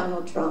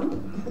 Donald Trump.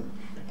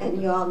 And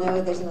you all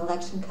know there's an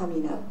election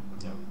coming up.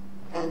 Yeah.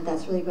 And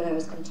that's really what I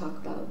was going to talk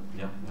about.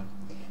 Yeah.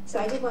 So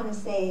I did want to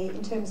say,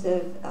 in terms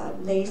of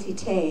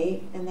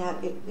laicite, and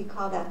that we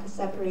call that the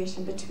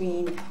separation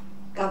between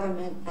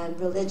government and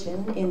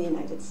religion in the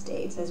United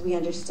States, as we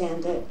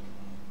understand it,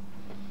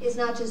 is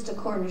not just a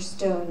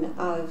cornerstone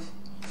of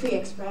free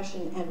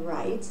expression and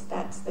rights.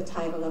 That's the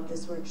title of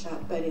this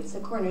workshop, but it's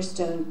a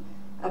cornerstone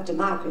of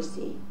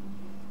democracy.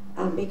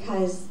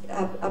 Because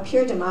a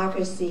pure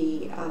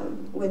democracy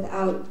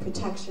without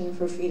protection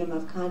for freedom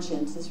of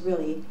conscience is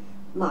really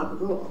mob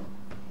rule.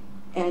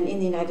 And in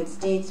the United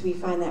States, we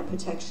find that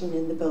protection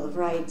in the Bill of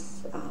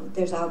Rights.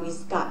 There's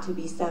always got to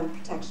be some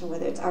protection,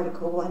 whether it's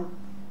Article 1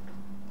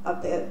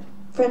 of the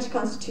French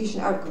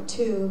Constitution, Article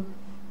 2.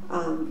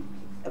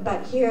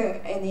 But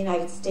here in the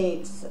United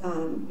States,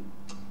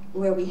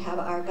 where we have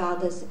our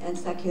godless and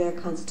secular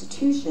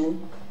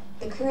constitution,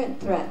 the current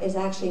threat is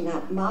actually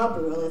not mob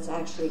rule, it's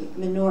actually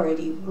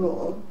minority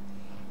rule.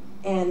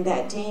 And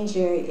that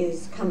danger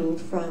is coming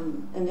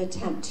from an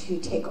attempt to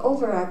take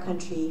over our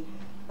country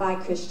by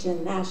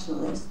Christian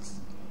nationalists,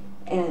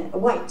 and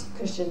white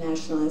Christian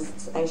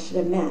nationalists, I should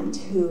amend,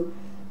 who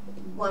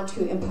want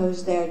to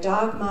impose their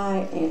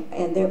dogma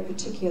and their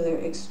particular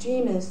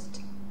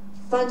extremist,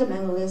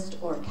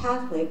 fundamentalist, or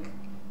Catholic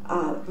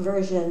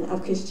version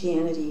of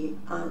Christianity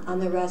on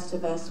the rest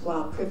of us,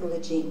 while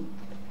privileging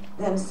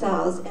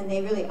themselves, and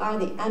they really are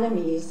the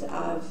enemies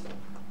of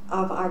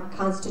our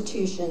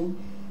Constitution.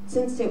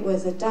 Since it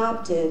was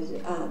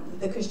adopted,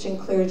 the Christian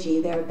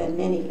clergy, there have been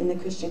many in the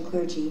Christian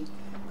clergy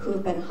who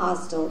have been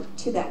hostile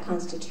to that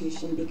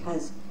Constitution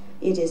because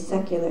it is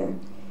secular.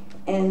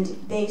 And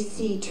they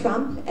see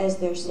Trump as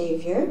their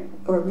savior,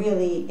 or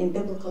really, in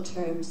biblical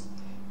terms,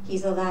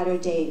 he's a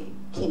latter-day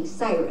King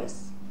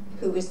Cyrus,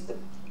 who was the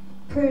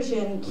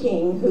Persian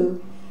king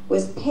who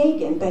was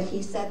pagan, but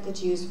he set the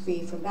Jews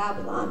free from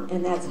Babylon,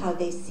 and that's how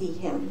they see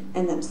him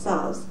and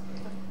themselves.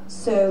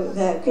 So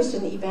the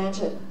Christian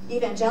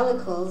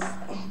evangelicals,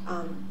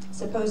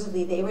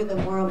 supposedly they were the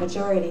moral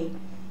majority,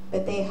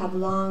 but they have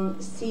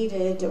long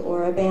ceded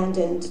or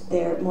abandoned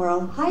their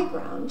moral high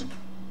ground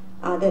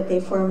that they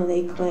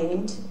formerly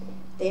claimed.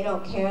 They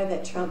don't care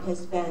that Trump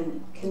has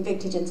been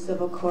convicted in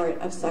civil court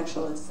of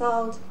sexual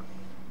assault.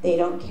 They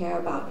don't care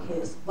about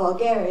his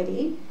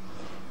vulgarity.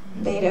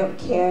 They don't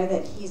care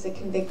that he's a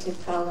convicted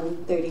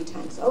felon 30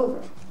 times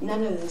over.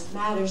 None of this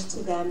matters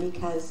to them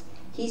because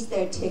he's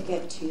their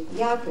ticket to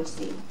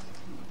theocracy.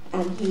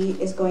 And he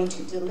is going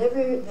to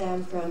deliver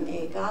them from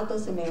a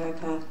godless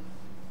America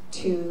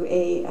to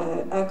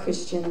a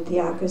Christian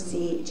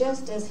theocracy,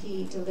 just as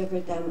he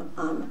delivered them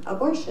on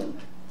abortion,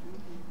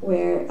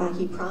 where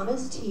he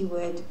promised he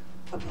would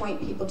appoint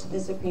people to the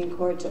Supreme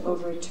Court to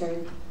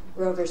overturn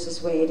Roe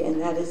versus Wade, and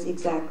that is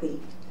exactly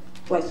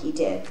what he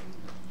did.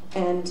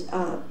 And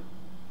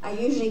I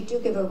usually do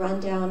give a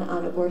rundown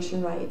on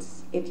abortion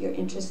rights. If you're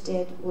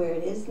interested where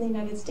it is in the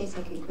United States,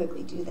 I can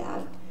quickly do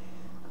that.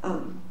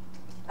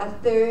 A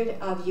third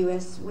of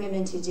U.S.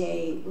 women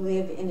today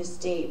live in a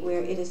state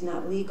where it is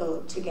not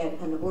legal to get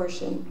an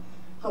abortion.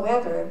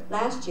 However,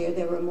 last year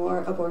there were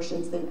more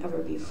abortions than ever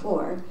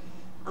before.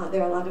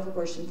 There are a lot of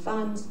abortion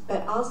funds,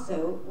 but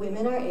also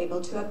women are able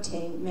to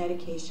obtain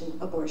medication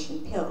abortion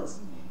pills,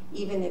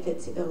 even if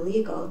it's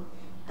illegal.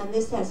 And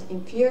this has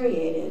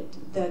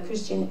infuriated the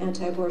Christian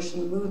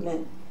anti-abortion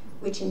movement,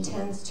 which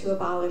intends to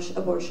abolish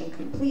abortion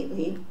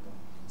completely.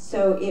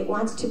 So it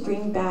wants to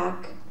bring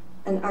back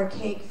an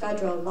archaic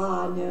federal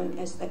law known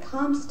as the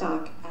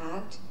Comstock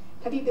Act.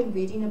 Have you been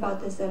reading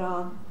about this at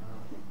all?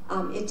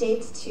 It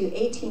dates to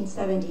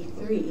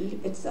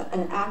 1873. It's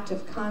an act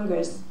of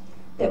Congress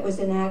that was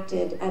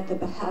enacted at the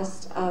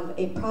behest of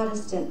a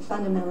Protestant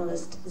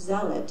fundamentalist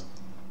zealot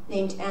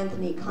named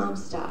Anthony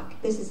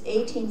Comstock. This is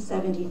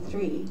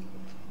 1873.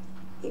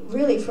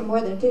 Really, for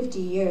more than 50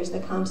 years, the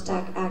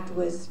Comstock Act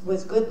was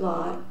good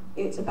law.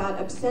 It's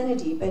about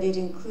obscenity, but it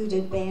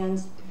included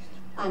bans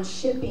on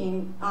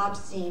shipping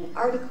obscene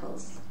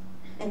articles,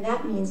 and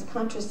that means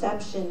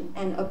contraception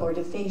and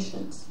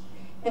abortifacients.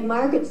 And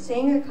Margaret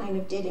Sanger kind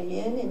of did him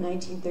in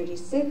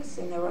 1936,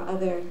 and there were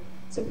other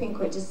Supreme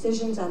Court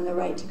decisions on the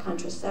right to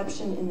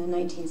contraception in the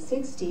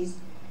 1960s,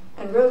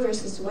 and Roe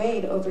versus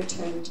Wade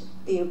overturned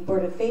the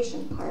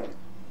abortifacient part.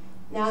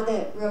 Now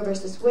that Roe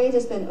versus Wade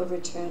has been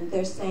overturned,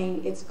 they're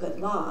saying it's good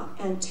law,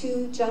 and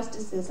 2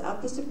 justices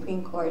of the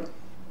Supreme Court,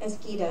 as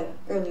Gita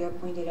earlier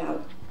pointed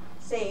out,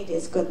 say it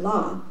is good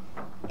law.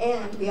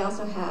 And we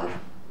also have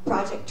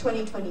Project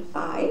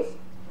 2025,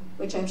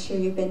 which I'm sure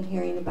you've been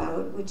hearing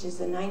about, which is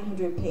a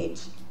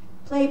 900-page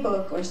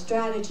playbook or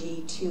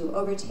strategy to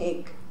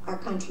overtake our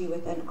country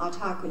with an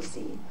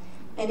autocracy.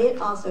 And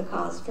it also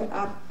calls for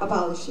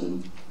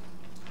abolishing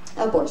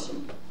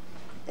abortion.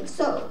 And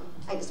so,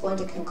 I just want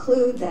to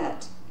conclude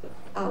that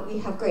we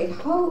have great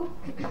hope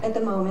at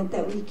the moment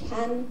that we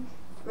can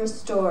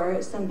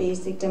restore some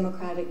basic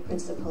democratic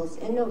principles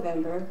in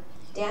November.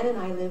 Dan and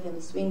I live in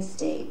a swing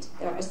state.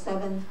 There are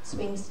 7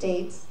 swing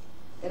states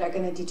that are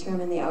going to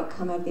determine the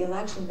outcome of the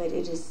election, but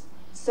it is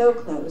so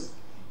close.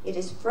 It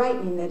is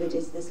frightening that it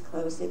is this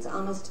close. It's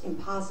almost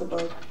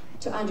impossible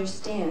to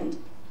understand.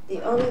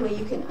 The only way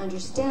you can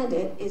understand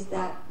it is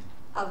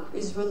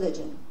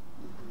religion.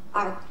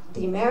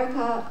 The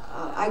America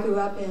I grew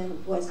up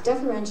in was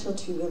deferential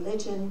to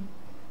religion.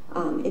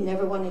 It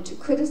never wanted to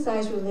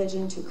criticize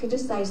religion, to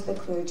criticize the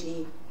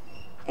clergy,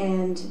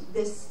 and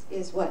this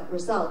is what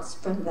results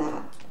from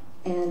that.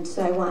 And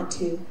so I want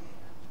to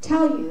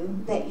tell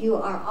you that you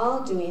are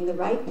all doing the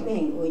right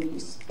thing when you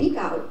speak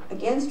out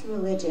against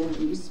religion,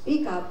 when you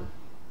speak up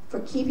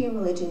for keeping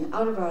religion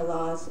out of our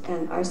laws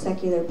and our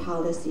secular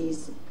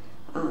policies.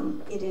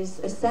 It is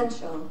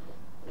essential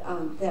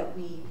that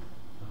we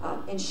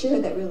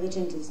ensure that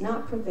religion does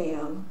not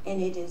prevail,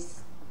 and it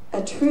is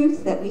a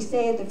truth that we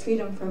say at the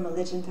Freedom from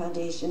Religion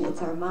Foundation.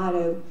 It's our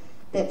motto,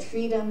 that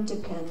freedom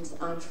depends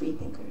on free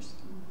thinkers.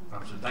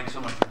 Absolutely. Thanks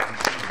so much.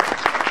 Thanks so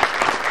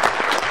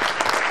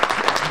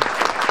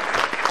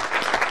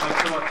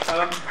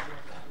much.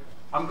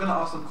 I'm going to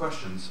ask some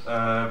questions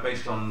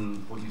based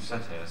on what you've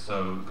said here,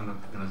 so we're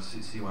going to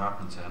see what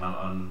happens here.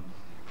 And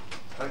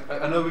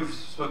I know we've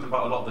spoken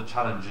about a lot of the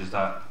challenges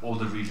that all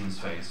the regions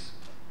face,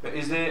 but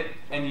is there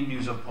any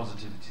news of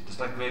positivity? Just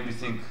like maybe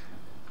think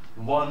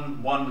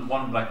one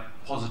like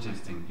positive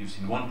thing you've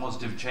seen, one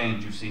positive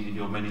change you've seen in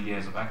your many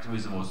years of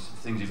activism, or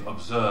things you've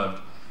observed,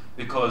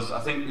 because I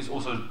think it's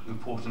also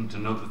important to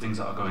note the things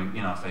that are going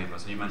in our favour.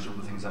 So you mentioned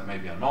all the things that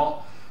maybe are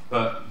not,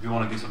 but we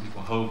want to give some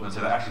people hope and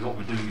say that actually what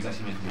we're doing is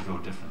actually making a real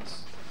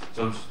difference.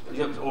 So,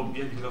 yeah, you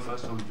can go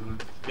first. Or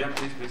yeah,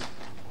 please.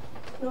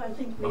 No, I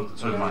think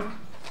sorry, Mike.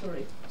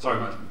 Sorry,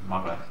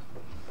 my bad.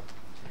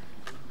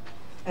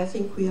 I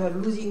think we are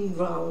losing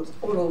ground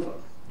all over.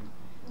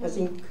 I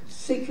think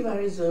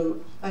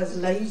secularism as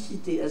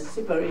laicity, as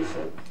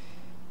separation,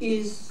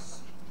 is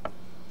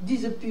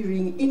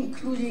disappearing,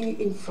 including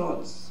in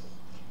France,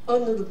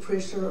 under the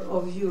pressure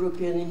of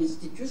European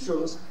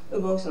institutions,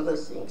 amongst other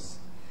things.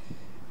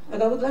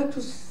 And I would like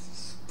to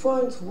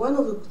point one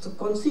of the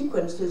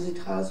consequences it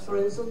has, for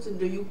instance, in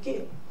the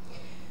UK.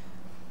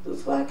 The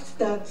fact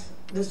that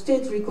the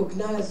state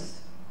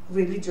recognizes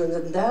religions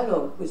and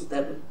dialogue with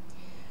them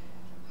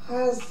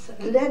has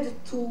led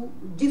to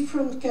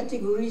different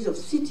categories of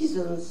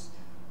citizens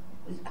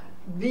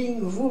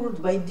being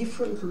ruled by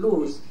different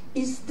laws.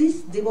 Is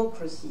this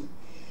democracy?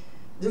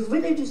 The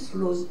religious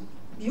laws,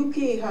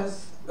 UK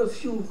has a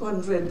few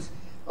hundred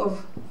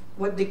of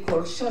what they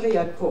call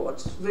Sharia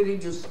courts,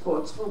 religious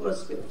courts for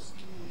Muslims.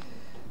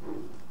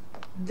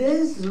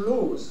 These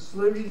laws,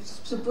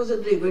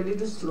 supposedly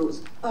religious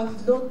laws,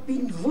 have not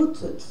been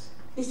voted.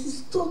 This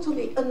is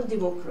totally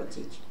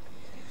undemocratic.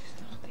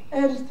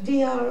 And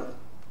they are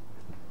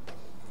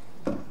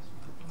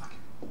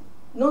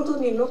not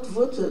only not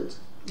voted,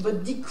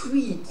 but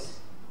decreed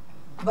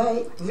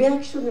by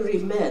reactionary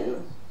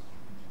men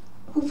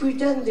who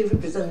pretend they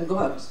represent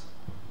God.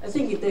 I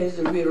think there is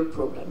a real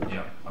problem.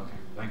 Yeah, okay,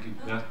 thank you.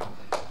 Yeah.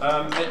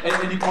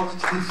 Any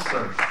positives,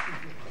 sir?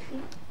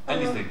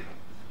 Anything?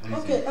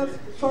 Okay,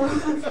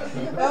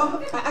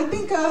 well, I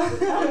think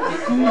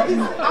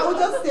I would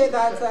just say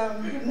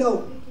that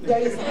no,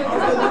 there is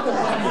absolutely not.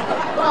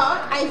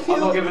 But I feel.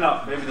 I'm not giving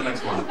up. Maybe the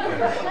next one.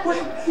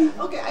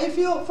 Okay, I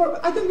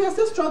think we are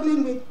still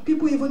struggling with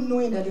people even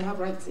knowing that they have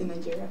rights in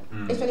Nigeria,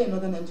 especially in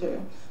northern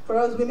Nigeria. For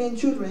us, women and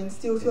children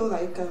still feel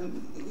like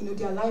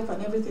their life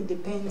and everything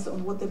depends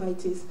on whatever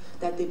it is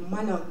that the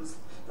malams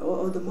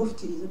or the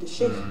muftis or the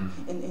sheikh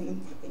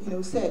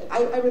said.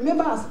 I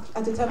remember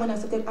at the time when I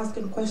started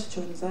asking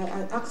questions, I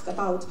asked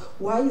about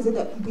why is it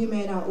that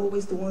women are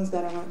always the ones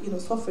that are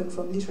suffering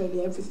from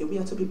literally everything. We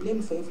are to be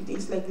blamed for everything.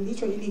 It's like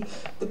literally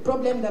the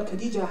problem that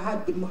Khadija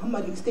had with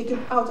Muhammad is taken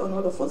out on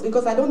all of us,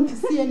 because I don't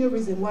see any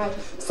reason why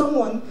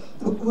someone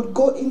would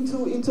go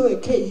into a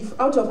cave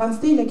and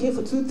stay in a cave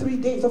for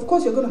 2-3 days. Of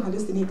course you're going to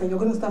hallucinate and you're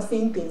going to start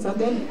saying things, and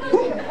then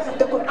boom,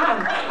 the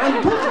Quran,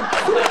 and boom.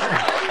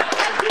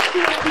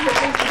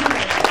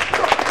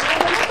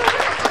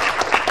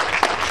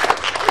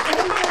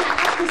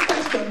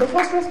 The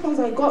first response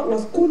I got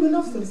was "Kulu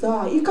nafsin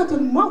sa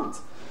ikatul maut,"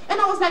 and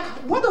I was like,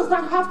 "What does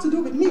that have to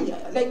do with me?"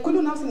 Like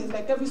Kulu nafsin is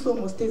like every soul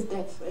must taste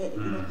death,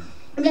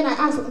 And then I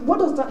asked, "What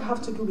does that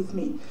have to do with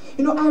me?"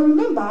 I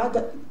remember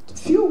that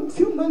few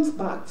months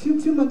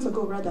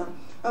ago rather.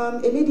 A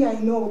lady I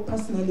know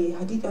personally,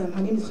 her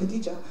name is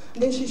Khadija,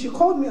 and then she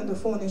called me on the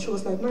phone and she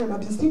was like, "Mariam, I've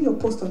been seeing your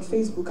post on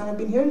Facebook and I've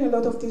been hearing a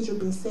lot of things you've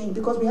been saying,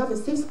 because we have a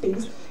safe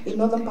space in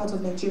northern part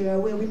of Nigeria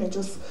where women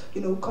just,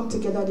 come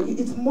together.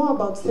 It's more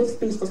about safe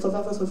space for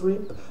survivors of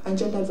rape and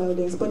gender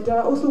violence, but there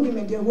are also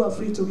women there who are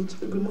free to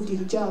remove the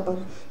hijab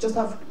and just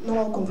have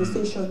normal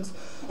conversations."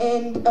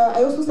 And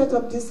I also set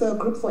up this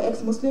group for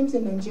ex-Muslims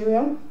in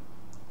Nigeria,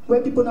 where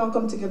people now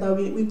come together,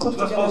 we come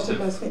together to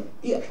blaspheme.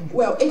 Yeah,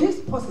 well, it is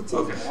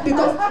positive,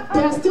 because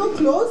they are still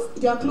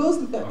closed. They are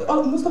closed.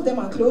 Most of them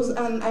are closed,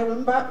 and I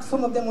remember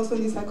some of them also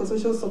need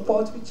psychosocial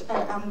support, which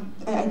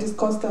I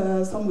discussed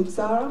some with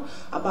Sarah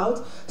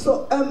about.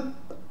 So.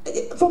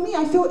 For me,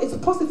 I feel it's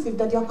positive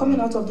that they are coming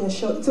out of their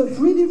shell. It's a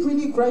really,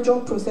 really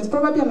gradual process.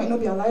 Probably I might not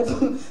be alive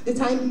the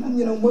time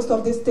most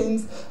of these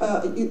things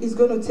is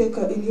going to take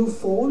a new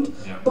fold,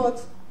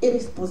 but it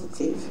is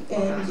positive,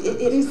 and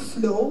it is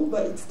slow,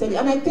 but it's steady.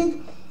 And I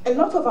think a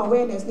lot of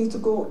awareness needs to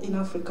go in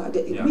Africa.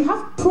 We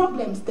have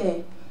problems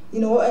there.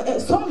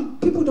 Some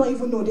people don't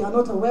even know, they are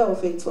not aware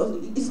of it. So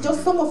it's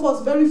just some of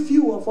us, very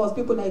few of us,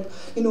 people like,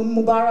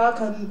 Mubarak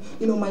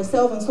and,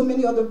 myself and so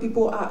many other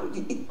people are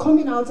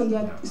coming out and they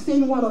are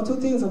saying one or two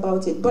things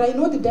about it. But I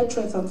know the death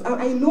threats, and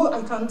I know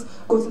I can't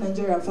go to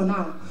Nigeria for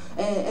now.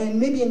 And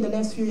maybe in the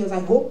next few years,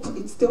 I hope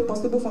it's still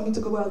possible for me to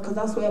go out, because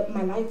that's where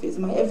my life is,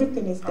 my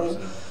everything is there.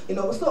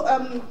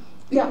 So,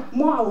 yeah,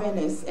 more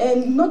awareness,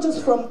 and not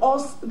just from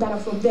us that are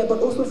from there, but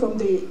also from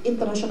the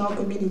international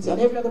community and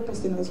every other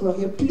person as well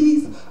here.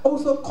 Please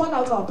also call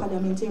out our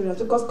parliamentarians,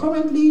 because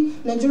currently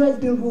Nigeria is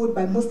being ruled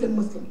by Muslim.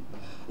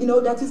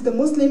 That is the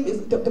Muslim,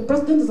 the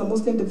president is a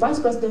Muslim, the vice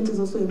president is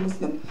also a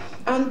Muslim.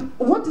 And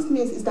what this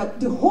means is that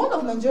the whole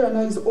of Nigeria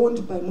now is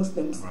owned by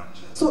Muslims. Right.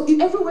 So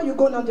everywhere you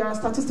go now, there are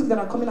statistics that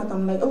are coming out.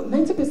 I'm like,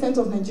 90%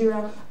 of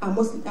Nigeria are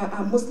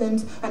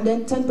Muslims, and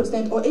then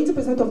 10% or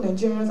 80% of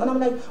Nigerians. And I'm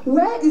like,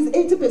 where is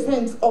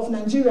 80% of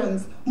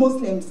Nigerians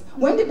Muslims?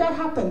 When did that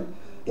happen?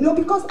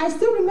 Because I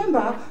still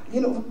remember,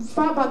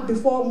 far back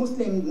before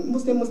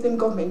Muslim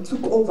government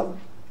took over,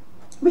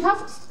 we have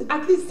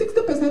at least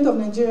 60% of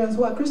Nigerians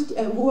who are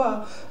Christian,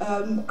 or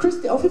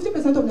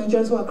 50% of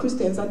Nigerians who are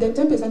Christians, and then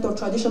 10% of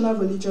traditional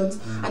religions,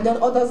 and then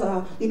others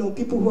are,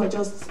 people who are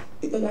just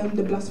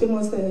the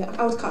blasphemous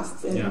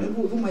outcasts,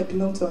 who might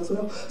belong to as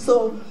well.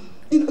 So,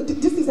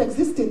 this is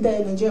existing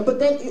there in Nigeria, but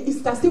then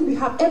it's as if we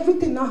have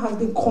everything now has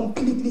been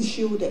completely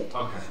shielded.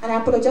 Okay. And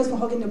I apologize for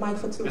hogging the mic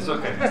for too long. It's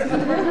okay.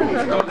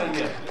 Not then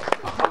yet.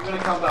 I'm going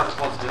to come back to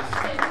positive.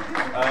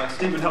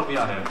 Stephen, help me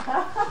out here.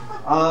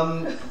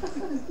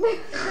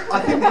 I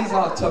think these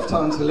are tough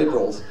times for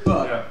liberals,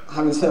 but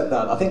having said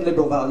that, I think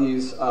liberal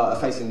values are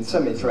facing so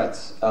many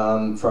threats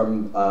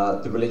from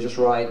the religious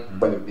right,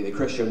 whether it be the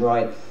Christian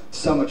right.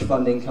 So much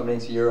funding coming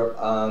into Europe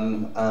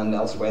and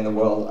elsewhere in the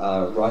world,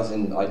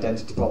 rising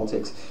identity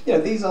politics.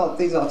 These are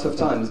tough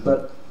times,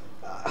 but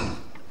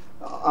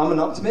I'm an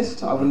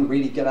optimist. I wouldn't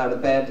really get out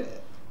of bed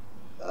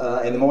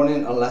in the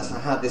morning unless I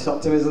had this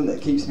optimism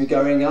that keeps me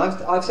going. And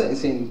I've certainly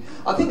seen,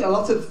 I think a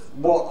lot of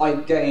what I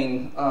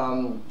gain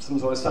some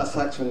sort of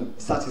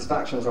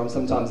satisfaction from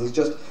sometimes is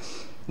just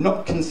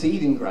not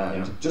conceding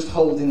ground, just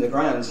holding the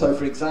ground. So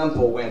for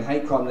example, when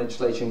hate crime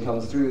legislation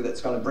comes through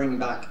that's going to bring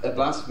back a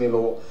blasphemy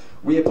law,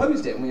 we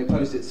opposed it, and we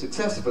opposed it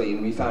successfully,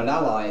 and we found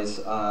allies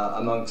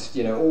amongst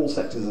all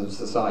sectors of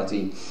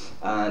society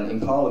and in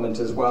Parliament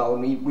as well,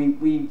 and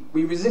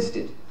we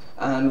resisted,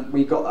 and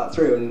we got that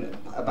through. And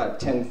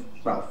about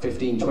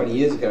 15, 20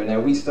 years ago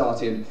now, we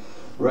started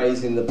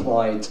raising the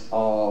plight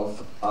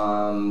of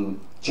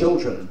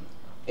children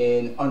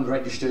in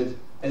unregistered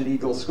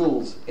illegal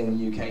schools in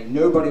the UK.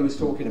 Nobody was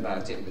talking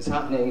about it. It was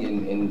happening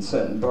in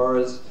certain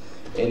boroughs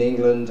in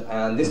England,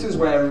 and this is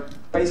where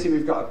basically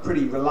we've got a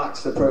pretty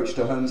relaxed approach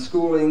to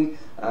homeschooling,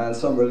 and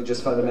some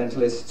religious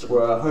fundamentalists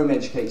were home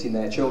educating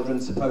their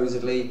children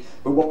supposedly,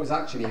 but what was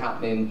actually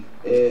happening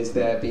is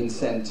they're being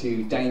sent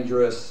to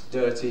dangerous,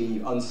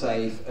 dirty,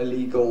 unsafe,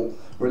 illegal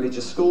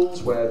religious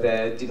schools where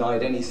they're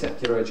denied any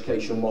secular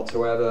education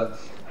whatsoever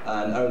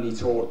and only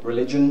taught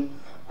religion.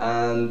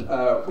 And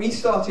we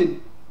started,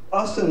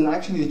 us and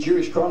actually the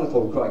Jewish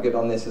Chronicle were quite good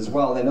on this as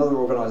well, then other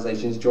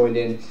organisations joined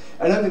in,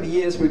 and over the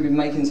years we've been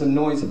making some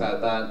noise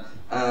about that,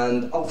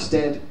 and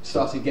Ofsted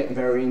started getting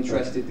very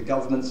interested, the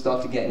government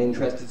started getting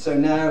interested, so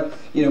now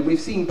we've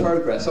seen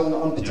progress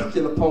on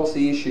particular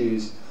policy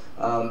issues.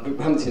 We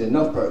haven't seen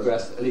enough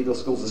progress. Illegal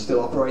schools are still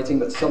operating,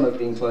 but some have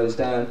been closed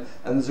down,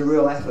 and there's a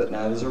real effort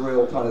now, there's a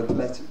real kind of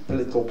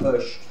political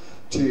push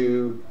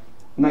to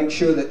make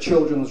sure that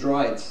children's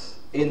rights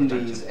in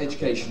these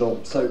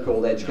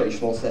so-called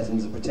educational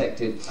settings are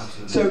protected.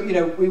 Absolutely. So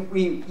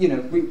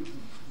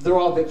there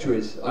are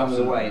victories along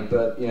the way,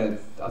 but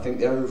I think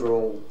the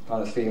overall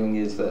kind of feeling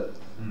is that,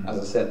 as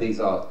I said, these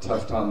are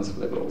tough times for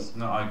liberals.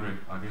 No, I agree.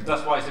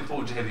 That's why it's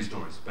important to hear these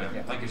stories. But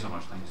thank you so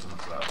much. Thank you so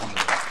much for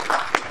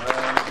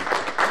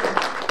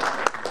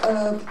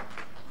that.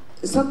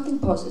 Something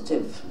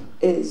positive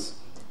is,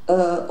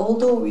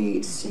 although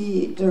we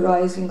see the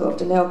rising of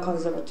the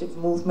neoconservative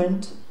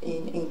movement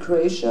in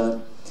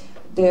Croatia,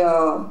 they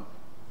are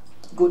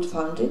good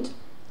funded,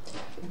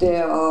 they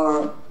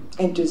are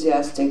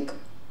enthusiastic,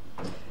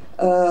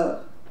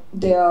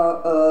 they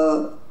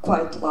are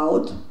quite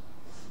loud,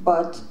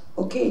 but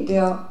okay, they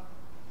are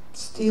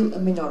still a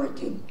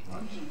minority.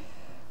 Right.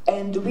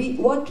 And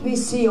what we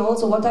see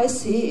also, what I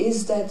see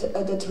is that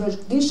the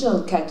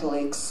traditional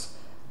Catholics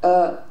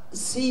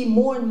see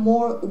more and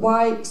more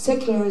why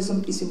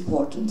secularism is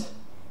important.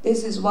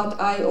 This is what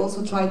I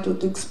also try to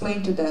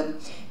explain to them.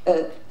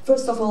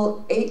 First of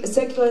all,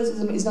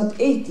 secularism is not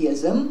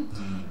atheism,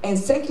 and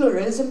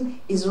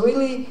secularism is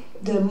really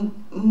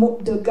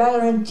the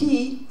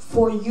guarantee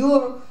for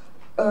your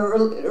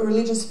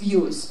religious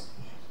views.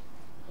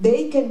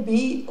 They can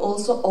be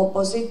also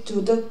opposite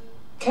to the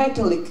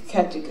Catholic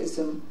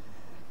catechism.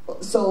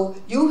 So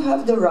you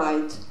have the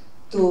right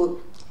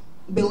to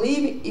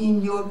believe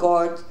in your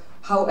God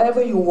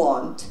however you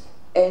want,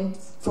 and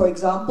for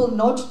example,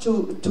 not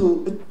to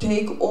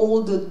take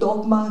all the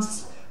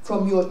dogmas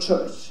from your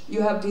church.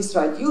 You have this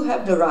right. You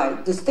have the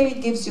right. The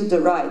state gives you the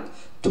right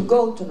to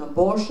go to an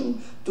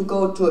abortion, to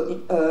go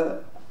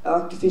to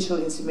artificial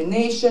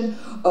insemination,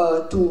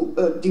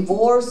 to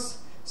divorce.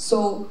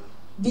 So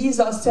these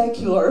are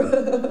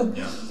secular,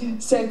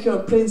 secular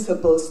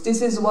principles.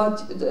 This is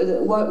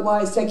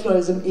why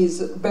secularism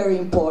is very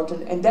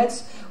important, and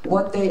that's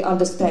what they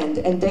understand.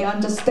 And they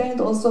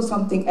understand also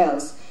something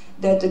else,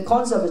 that the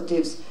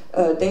conservatives,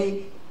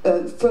 they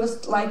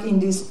first, like in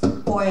this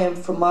poem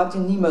from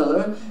Martin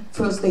Niemöller,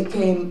 first they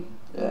came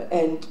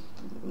and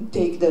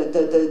take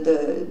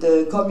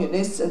the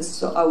communists, and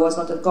so I was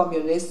not a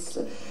communist,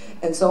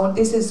 and so on.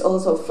 This is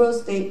also,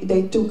 first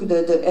they took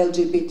the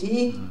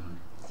LGBT,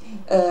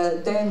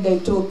 then they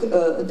took,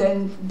 at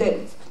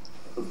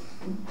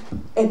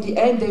the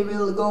end they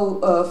will go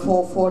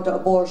for the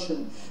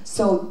abortion.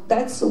 So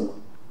that's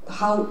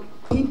how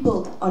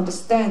people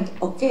understand,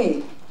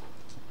 okay,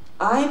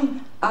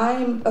 I'm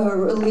a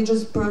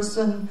religious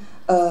person,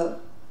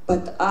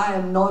 but I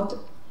am not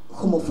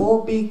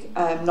homophobic,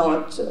 I am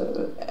not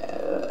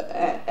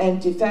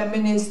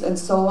anti-feminist, and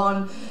so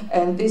on.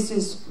 And this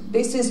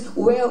is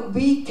where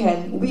we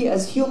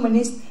as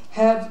humanists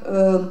have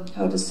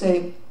how to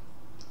say,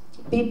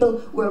 people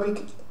where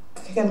we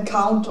can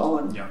count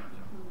on. Yeah.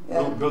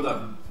 Build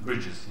up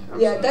bridges.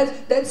 Yeah,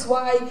 that's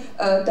why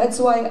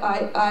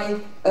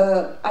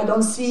I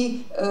don't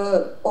see.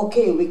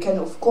 Okay, we can,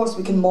 of course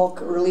we can mock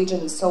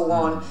religion and so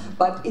on,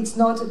 but it's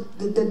not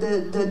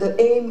the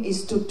aim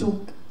is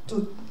to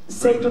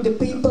say to the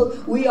people,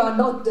 we are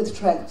not the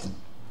threat.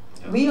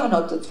 Yeah. We are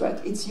not the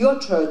threat. It's your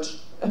church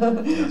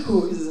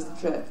who is the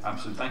threat.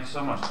 Absolutely. Thank you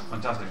so much.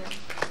 Fantastic.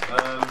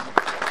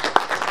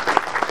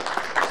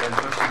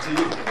 Question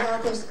to you.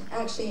 Well, there's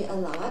actually a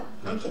lot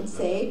I can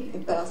say,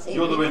 but I'll say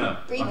you're the winner.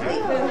 Briefly.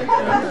 Okay.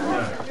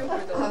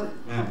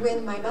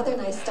 When my mother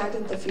and I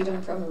started the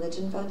Freedom from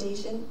Religion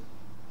Foundation,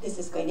 this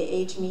is going to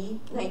age me,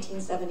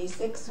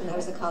 1976, when I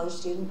was a college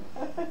student,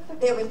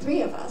 there were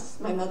 3 of us,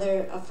 my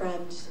mother, a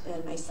friend,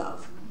 and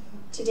myself.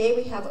 Today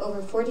we have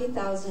over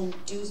 40,000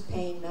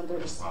 dues-paying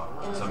members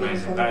in the Freedom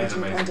from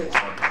Religion Foundation.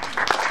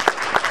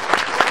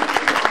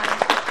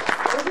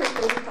 Over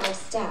 35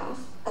 staff,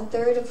 a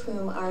third of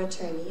whom are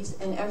attorneys,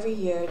 and every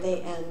year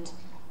they end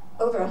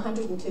over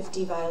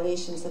 150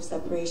 violations of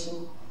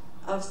separation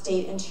of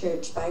state and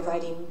church by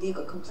writing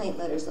legal complaint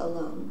letters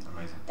alone.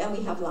 Amazing. Then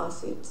we have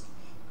lawsuits.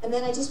 And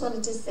then I just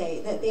wanted to say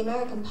that the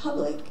American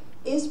public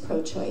is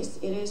pro-choice,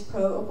 it is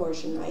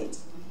pro-abortion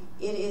rights,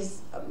 it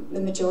is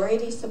the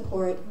majority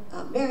support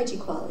marriage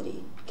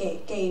equality,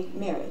 gay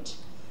marriage.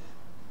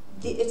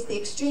 It's the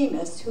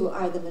extremists who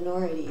are the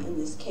minority in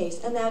this case,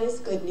 and that is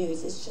good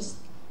news. It's just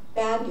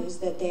bad news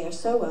that they are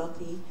so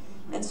wealthy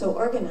and so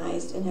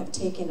organized and have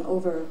taken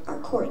over our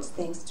courts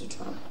thanks to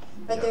Trump.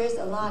 But there is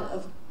a lot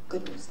of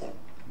good news there.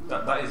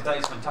 That is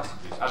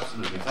fantastic news,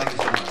 absolutely. Thank you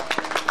so much.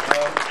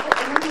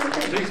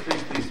 Please.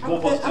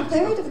 A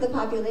third of the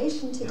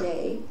population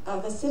today,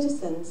 the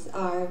citizens,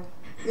 are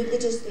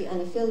religiously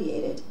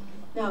unaffiliated.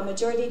 Now, a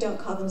majority don't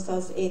call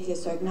themselves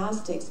atheists or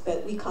agnostics,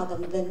 but we call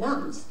them the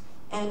nuns,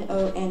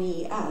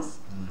 N-O-N-E-S.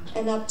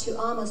 And up to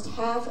almost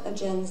half of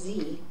Gen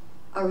Z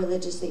are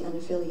religiously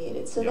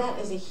unaffiliated. So that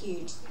is a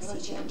huge sea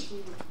change.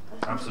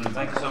 Absolutely.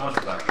 Thank you so much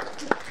for that.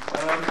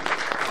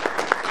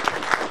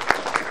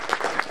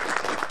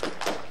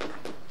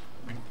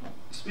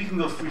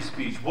 Speaking of free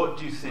speech, what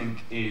do you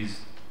think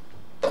is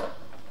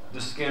the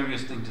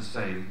scariest thing to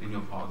say in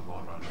your part of the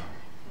world right now?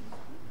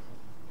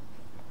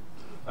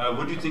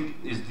 What do you think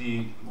is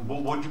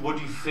what do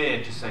you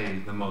fear to say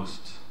the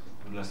most?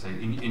 Let's say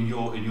in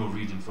your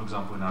region, for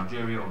example, in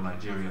Algeria or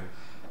Nigeria.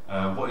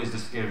 What is the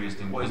scariest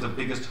thing? What is the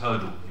biggest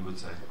hurdle, you would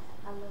say?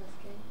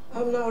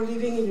 I'm now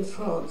living in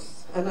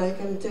France, and I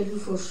can tell you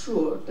for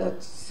sure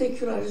that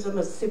secularism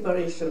as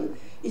separation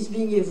is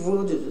being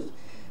eroded,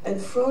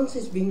 and France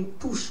is being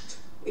pushed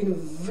in a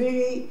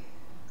very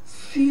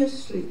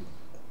fierce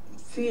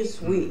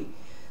way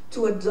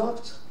to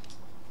adopt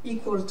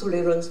equal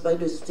tolerance by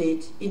the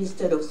state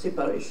instead of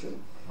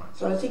separation. Right.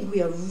 So I think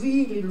we are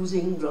really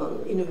losing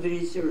ground in a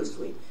very serious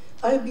way.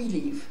 I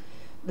believe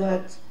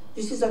that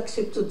this is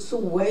accepted so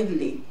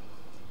widely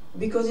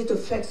because it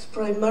affects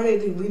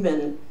primarily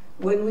women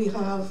when we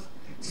have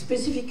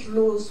specific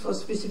laws for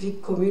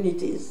specific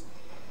communities.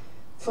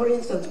 For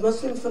instance,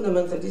 Muslim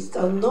fundamentalists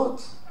are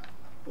not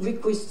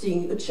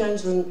requesting a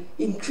change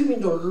in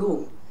criminal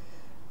law.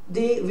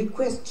 They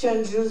request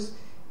changes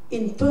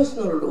in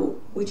personal law,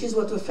 which is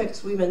what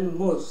affects women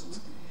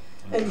most.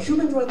 And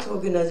human rights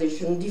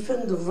organizations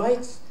defend the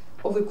rights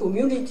of a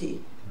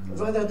community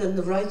rather than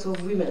the rights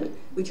of women,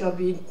 which are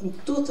being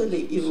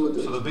totally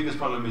eroded. So the biggest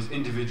problem is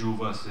individual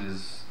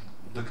versus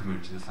the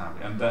community, the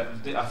family, and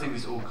I think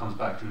this all comes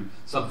back to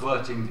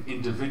subverting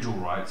individual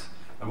rights.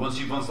 And once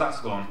that's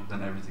gone,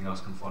 then everything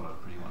else can follow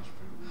pretty much.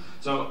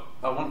 So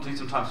I want to take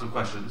some time for some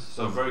questions.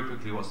 So very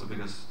quickly, what's the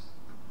biggest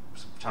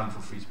challenge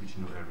for free speech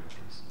in your area,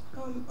 please?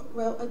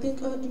 Well, I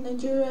think in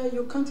Nigeria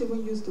you can't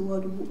even use the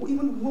word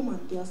even woman.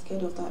 They are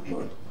scared of that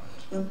word.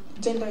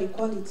 Gender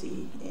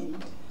equality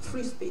and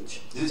free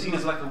speech. Is it seen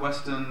as like a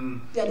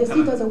Western? Yeah, they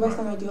see it as a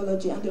Western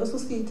ideology, and they also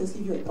see it as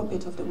if you're a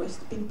puppet of the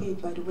West, being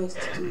paid by the West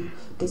to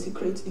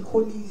desecrate the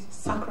holy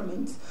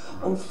sacraments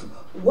of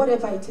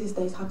whatever it is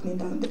that is happening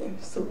down there.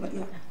 So,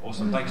 yeah.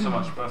 Awesome. Thank you so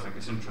much. Perfect.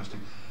 It's interesting.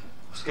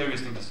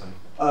 Scariest thing to say?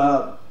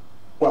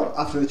 Well,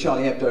 after the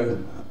Charlie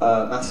Hebdo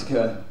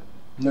massacre,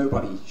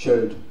 nobody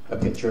showed a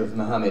picture of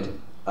Muhammad.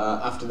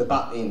 After the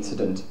Batley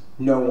incident,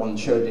 no one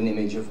showed an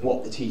image of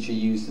what the teacher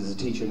used as a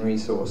teaching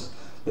resource.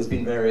 There's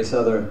been various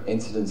other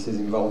incidences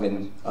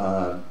involving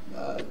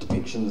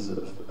depictions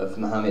of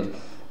Muhammad.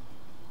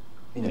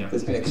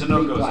 There's been a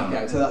complete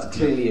blackout, so that's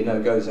clearly a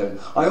no-go zone.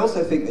 I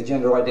also think the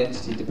gender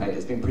identity debate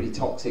has been pretty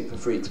toxic for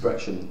free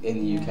expression in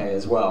the UK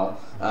as well,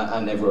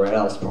 and everywhere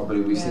else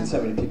probably. We've seen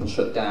so many people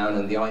shut down,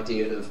 and the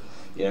idea of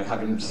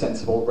having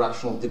sensible,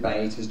 rational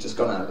debate has just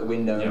gone out the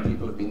window, and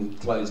people have been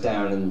closed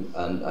down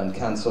and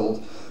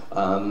cancelled.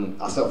 So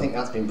I think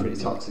that's been pretty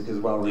toxic as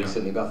well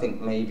recently, but I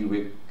think maybe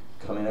we're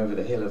coming over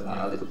the hill of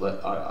that a little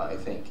bit, I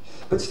think.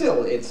 But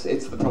still, it's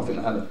the Prophet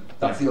Muhammad.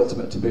 That's the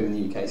ultimate taboo in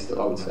the UK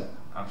still, I would say.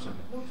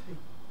 Absolutely.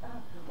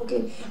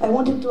 Okay, I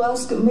wanted to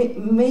ask,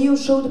 may you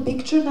show the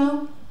picture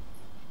now?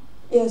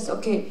 Yes,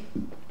 okay.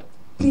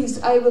 Please,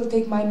 I will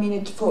take my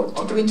minute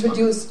to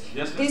introduce.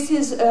 Yes, this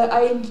is,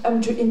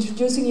 I'm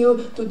introducing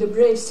you to the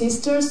Brave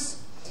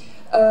Sisters.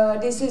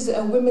 This is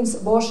a women's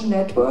abortion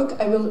network.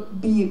 I will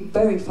be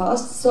very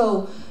fast.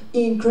 So,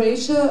 in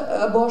Croatia,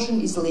 abortion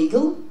is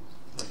legal,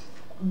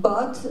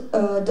 but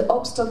the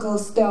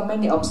obstacles, there are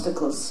many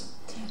obstacles.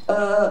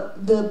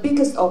 The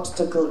biggest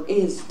obstacle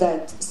is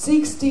that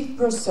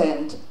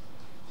 60%,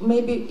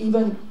 maybe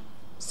even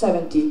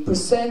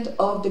 70%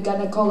 of the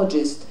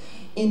gynecologists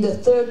in the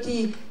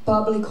 30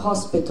 public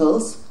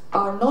hospitals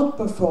are not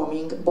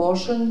performing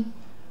abortion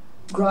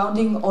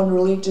grounding on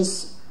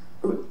religious,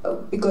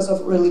 because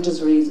of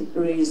religious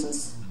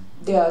reasons.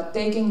 They are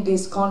taking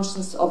this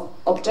conscience of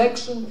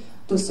objection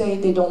to say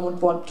they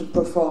don't want to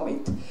perform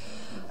it.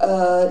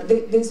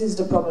 This is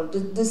the problem.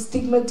 The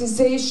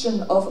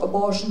stigmatization of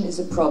abortion is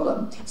a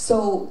problem.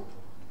 So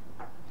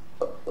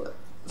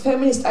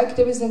feminist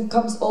activism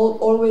comes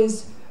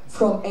always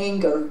from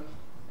anger.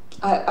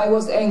 I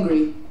was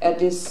angry at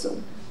this,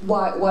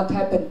 what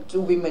happened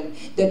to women.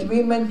 That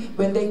women,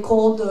 when they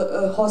call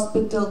the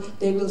hospital,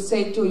 they will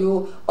say to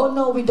you, oh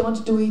no, we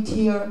don't do it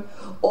here.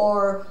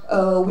 Or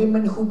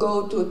women who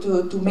go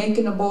to make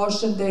an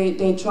abortion,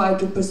 they try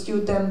to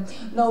pursue them,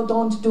 no,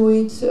 don't do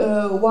it,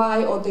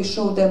 why? Or they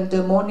show them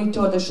the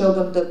monitor, they show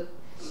them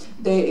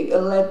they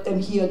let them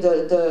hear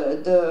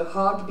the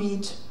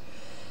heartbeat.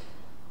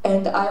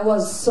 And I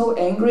was so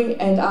angry,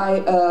 and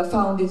I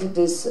founded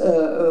this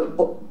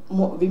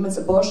Women's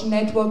Abortion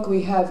Network.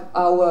 We have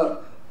our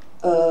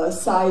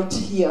site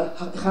here.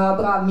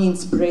 Hrabra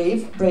means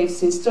brave, brave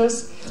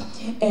sisters.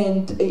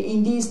 And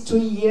in these 3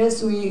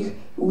 years,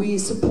 we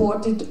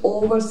supported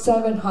over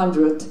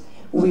 700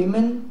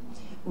 women.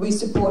 We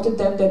supported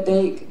them that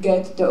they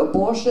get the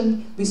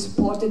abortion. We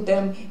supported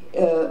them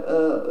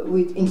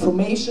with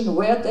information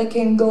where they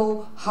can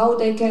go, how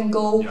they can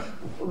go,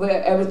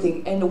 where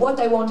everything. And what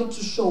I wanted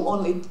to show,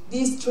 only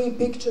these 3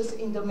 pictures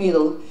in the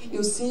middle.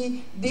 You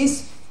see,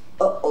 this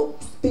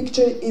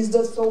picture is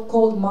the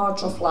so-called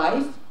March of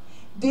Life.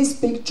 This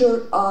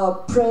picture are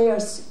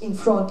prayers in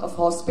front of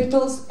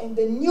hospitals, and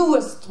the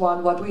newest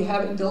one, what we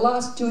have in the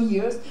last 2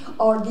 years,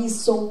 are these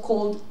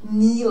so-called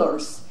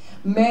kneelers,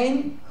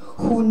 men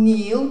who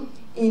kneel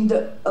in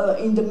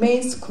the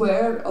main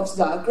square of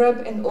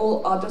Zagreb and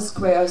all other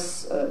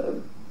squares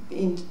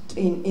in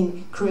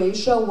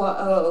Croatia,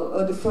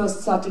 the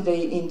first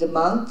Saturday in the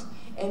month,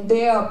 and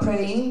they are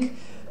praying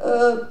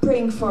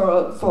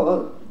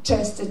for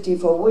chastity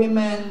for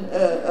women.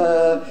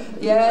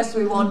 Yes,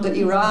 we want the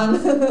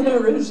Iran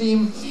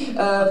regime,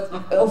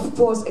 of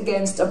course,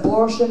 against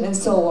abortion and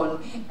so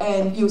on.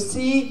 And you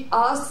see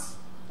us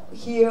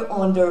here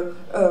on the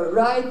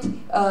right.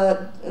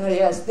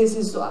 Yes, this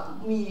is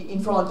me in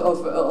front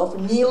of a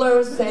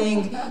kneeler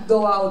saying,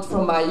 go out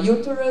from my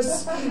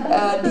uterus.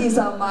 These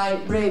are my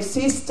brave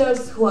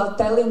sisters who are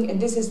telling, and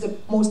this is the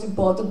most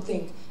important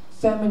thing,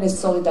 feminist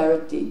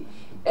solidarity.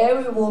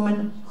 Every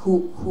woman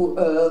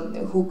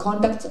who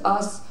contacts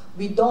us,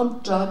 we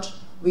don't judge,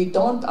 we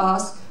don't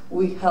ask,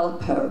 we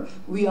help her,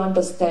 we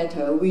understand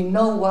her, we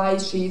know why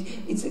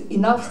it's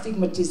enough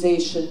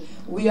stigmatization,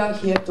 we are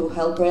here to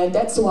help her, and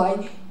that's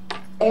why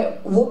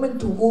woman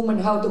to woman,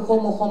 how the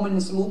homo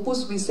hominis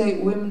lupus, we say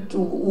woman to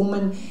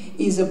woman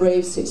is a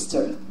brave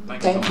sister.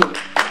 Thank you.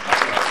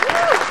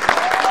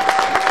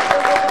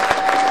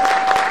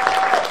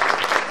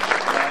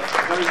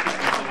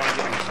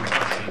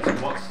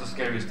 What's the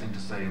scariest thing to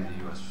say in the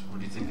US? What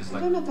do you think is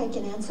like? I don't know if I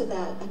can answer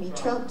that. I mean,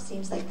 Trump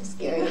seems like the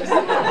scariest.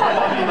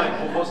 I mean,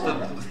 like, what's the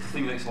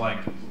thing that's like,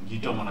 you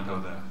don't want to go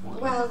there?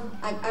 Well,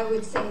 I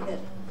would say that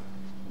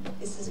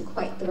this isn't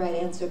quite the right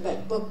answer,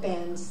 but book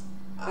bans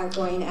are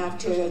going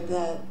after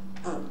the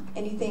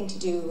anything to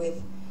do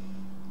with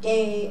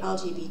gay,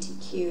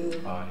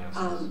 LGBTQ,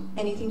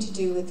 anything to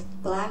do with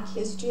black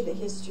history, the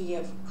history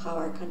of how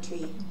our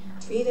country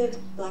treated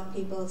black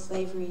people,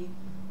 slavery,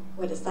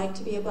 what it's like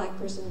to be a black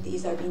person,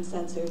 these are being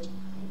censored.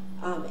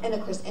 And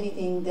of course,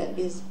 anything that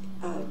is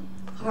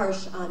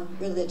harsh on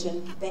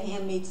religion, The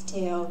Handmaid's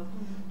Tale,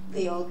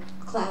 the old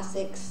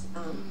classics,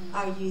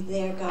 Are You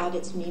There, God,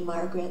 It's Me,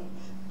 Margaret,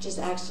 which is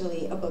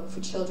actually a book for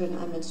children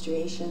on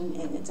menstruation,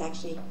 and it's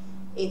actually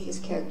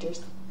atheist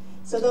characters.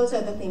 So those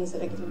are the things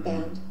that are getting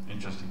banned.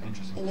 Interesting,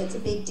 interesting. And it's a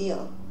big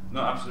deal.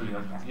 No, absolutely.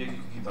 You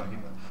can keep that,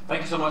 keep that.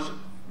 Thank you so much.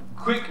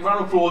 Quick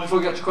round of applause before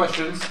we get to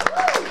questions.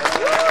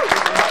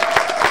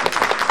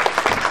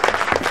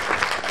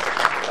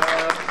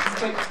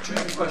 Take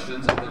 2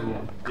 questions and then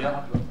we'll...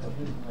 Yeah?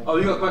 Oh,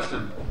 you got a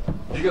question?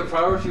 Do you get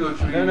priority or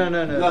should we... No.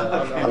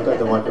 Okay. I've got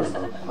the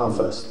microphone. I'm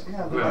first.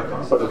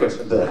 Yeah, for the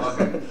question there.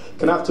 Okay.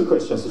 Can I have 2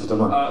 questions if you don't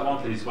mind? One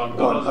please. One.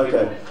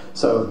 Okay.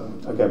 So,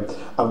 I'm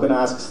going to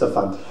ask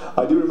Stefan.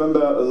 I do remember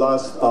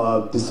last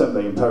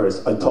December in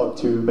Paris, I talked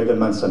to Megan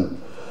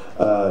Manson,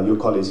 your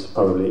colleagues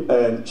probably,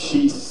 and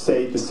she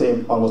said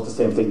almost the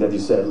same thing that you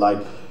said,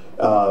 like,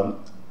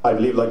 I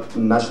believe like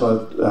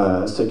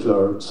National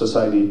Secular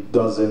Society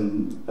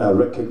doesn't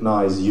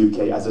recognize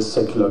UK as a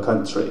secular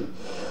country.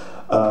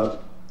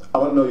 I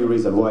want to know your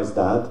reason. Why is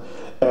that?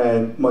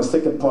 And my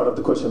second part of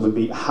the question would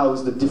be, how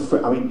is the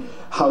different? I mean,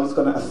 how it's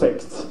going to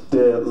affect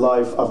the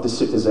life of the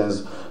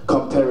citizens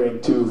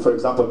comparing to, for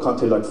example, a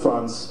country like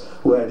France,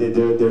 where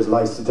there's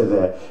Laicite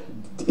there.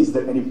 Is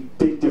there any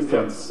big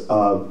difference based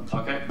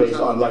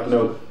on, like,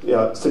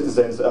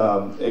 citizens'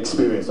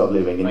 experience of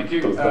living in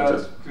those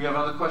countries? Can we have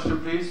another question,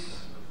 please?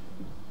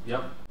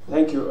 Yep.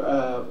 Thank you.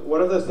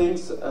 One of the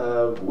things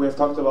we have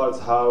talked about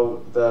is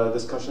how the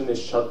discussion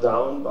is shut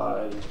down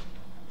by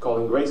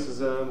calling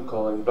racism,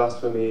 calling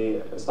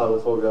blasphemy,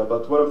 Islamophobia.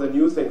 But one of the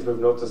new things we've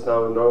noticed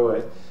now in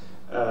Norway,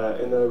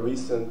 in a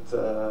recent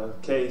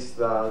case,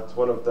 that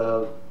one of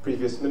the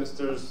previous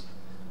ministers,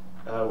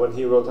 when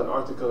he wrote an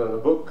article in a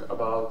book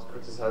about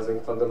criticizing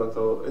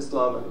fundamental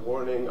Islam and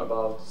warning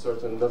about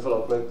certain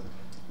development,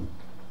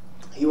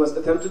 he was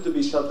attempted to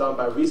be shut down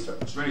by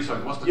research. Really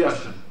sorry, what's the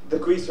question? The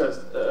research.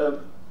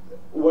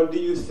 What do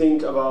you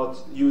think about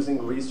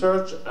using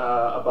research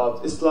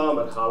about Islam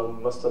and how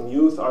Muslim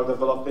youth are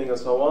developing and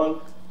so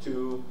on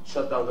to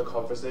shut down the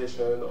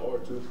conversation or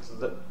to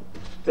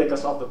take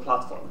us off the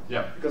platform?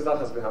 Yeah. Because that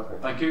has been happening.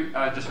 Thank you.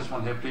 Just this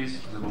one here,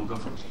 please, and then we'll go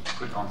for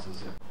quick answers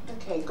here.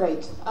 Okay,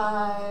 great.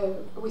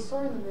 We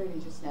saw in the movie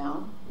just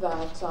now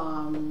that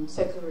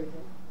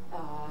secularism,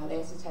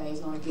 Laicite,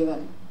 is not a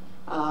given.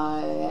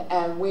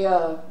 And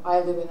I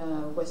live in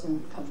a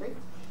Western country,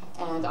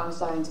 and I'm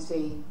starting to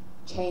see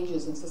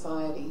changes in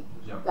society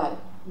that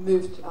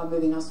are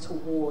moving us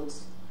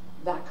towards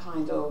that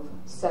kind of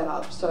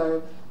setup.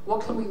 So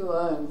what can we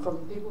learn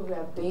from people who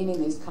have been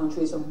in these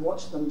countries and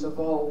watched them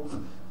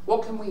devolve?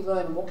 What can we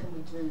learn and what can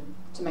we do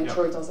to make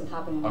sure it doesn't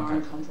happen in our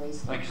own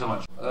countries? Thank you so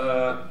much.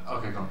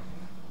 Okay, go on.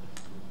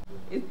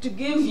 To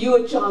give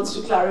you a chance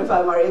to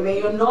clarify,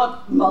 Marieme, you're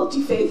not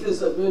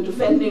multi-faithism. You're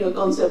defending a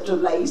concept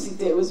of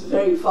laicite. It was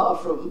very far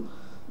from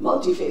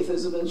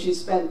multi-faithism, and she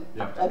spent,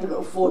 I don't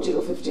know, 40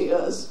 or 50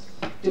 years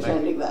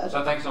defending that.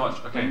 So thanks so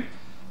much. Okay.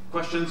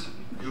 Questions?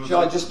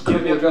 Shall I just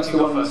quickly address the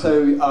one?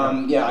 So,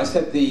 I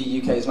said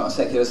the UK is not a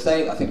secular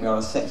state. I think we are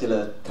a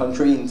secular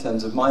country in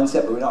terms of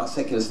mindset, but we're not a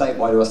secular state.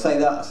 Why do I say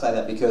that? I say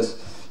that because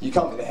you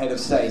can't be the head of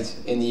state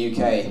in the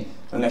UK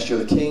unless you're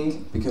the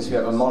king, because we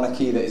have a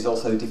monarchy that is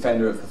also the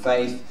defender of the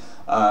faith.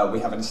 We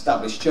have an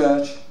established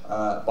church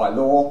by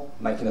law,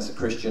 making us a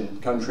Christian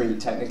country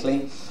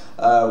technically.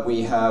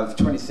 We have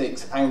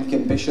 26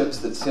 Anglican bishops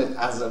that sit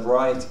as of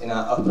right in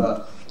our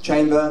upper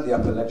chamber, the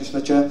upper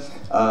legislature,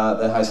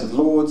 the House of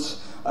Lords.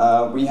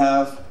 We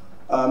have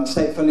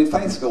state-funded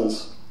faith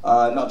schools,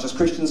 not just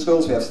Christian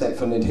schools. We have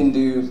state-funded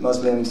Hindu,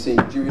 Muslim,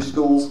 Sikh, Jewish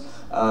schools.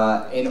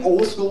 In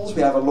all schools,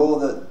 we have a law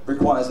that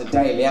requires a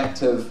daily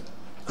act of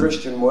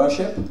Christian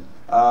worship.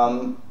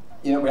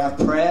 We have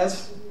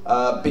prayers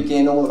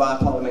begin all of our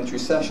parliamentary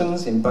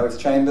sessions in both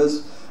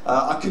chambers.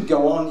 I could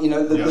go on.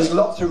 There's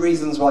lots of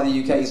reasons why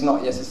the UK is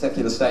not yet a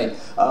secular state.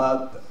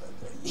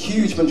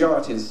 Huge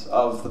majorities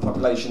of the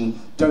population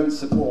don't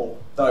support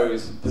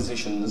those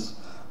positions.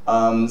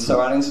 So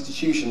our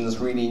institutions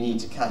really need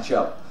to catch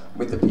up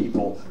with the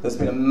people. There's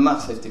been a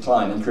massive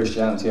decline in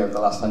Christianity over the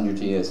last 100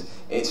 years.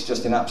 It's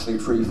just in absolute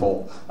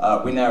freefall.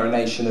 We're now a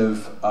nation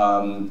of,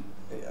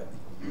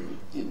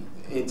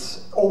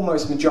 it's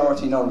almost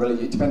majority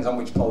non-religious. It depends on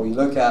which poll you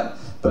look at,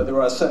 but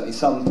there are certainly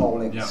some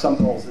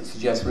polls that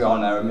suggest we are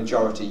now a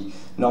majority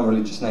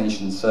non-religious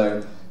nation.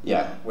 So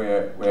yeah,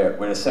 we're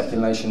a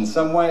secular nation in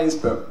some ways,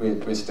 but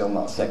we're still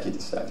not a secular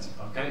state.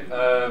 Okay,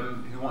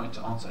 who wanted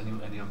to answer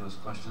any of those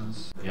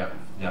questions? Yeah.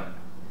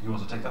 You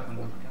want to take that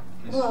one,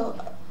 please? Well,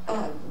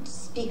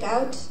 speak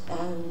out.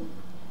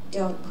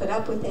 Don't put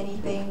up with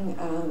anything.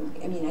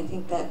 I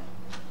think that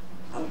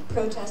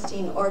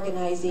protesting,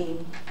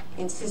 organizing,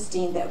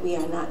 insisting that we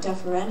are not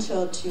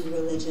deferential to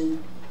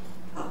religion,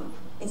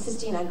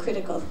 insisting on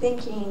critical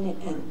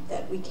thinking, and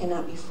that we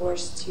cannot be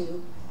forced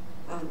to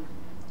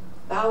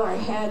bow our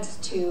heads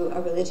to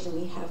a religion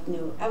we have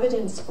no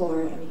evidence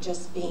for.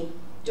 Just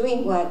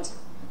doing what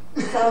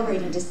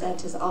celebrating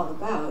dissent is all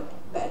about,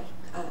 but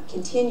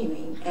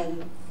continuing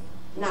and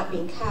not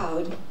being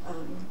cowed,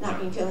 not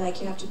feeling like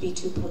you have to be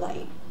too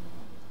polite.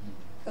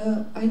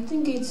 I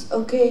think it's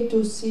okay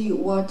to see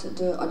what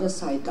the other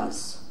side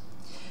does.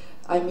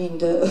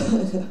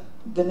 The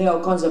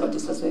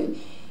neoconservatives, let's say,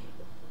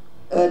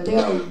 they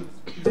are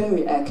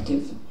very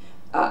active.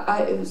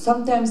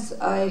 Sometimes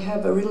I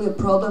have a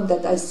problem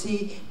that I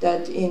see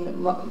that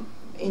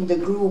in the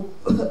group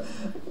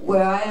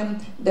where I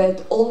am,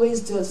 that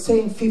always the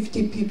same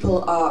 50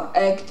 people are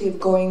active,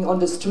 going on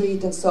the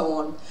street and so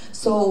on.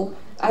 So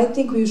I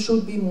think we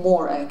should be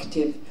more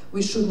active.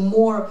 We should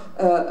more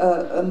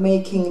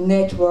making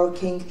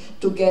networking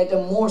together,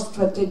 more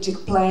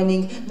strategic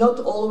planning, not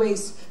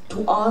always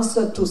to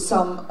answer to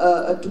some,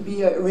 to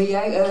be a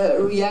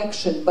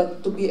reaction,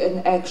 but to be an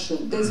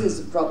action. This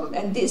is the problem.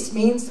 And this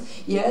means,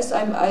 yes,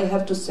 I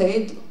have to say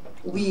it,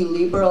 we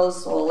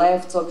liberals or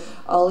lefts are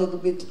a little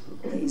bit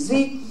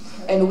lazy,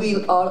 and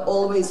we are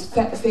always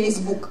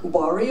Facebook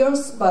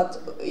warriors, but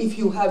if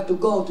you have to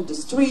go to the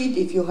street,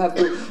 if you have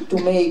to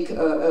make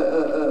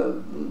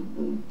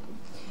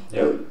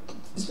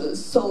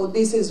So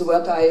this is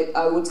what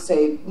I would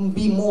say,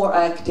 be more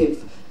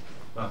active.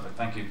 Perfect,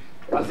 thank you.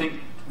 I think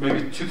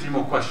maybe 2-3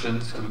 more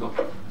questions, because we've got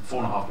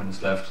 4.5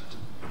 minutes left.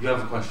 You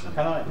have a question?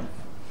 Can I?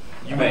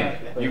 You may.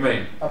 You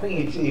may. I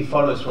think it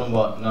follows from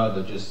what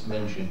Nada just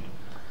mentioned.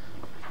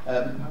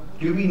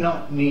 Do we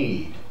not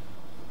need,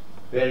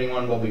 bearing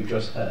on what we've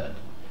just heard,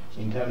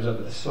 in terms of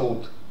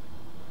assault,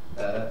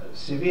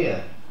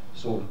 severe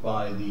assault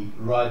by the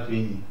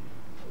right-wing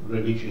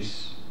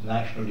religious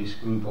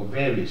nationalist group of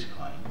various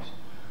kinds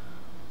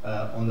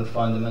on the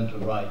fundamental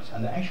rights,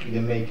 and actually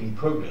they're making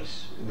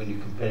progress when you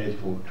compare it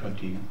for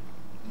 20,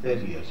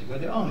 30 years ago,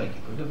 they are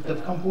making progress,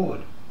 they've come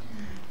forward.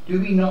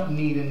 Do we not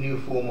need a new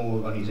form of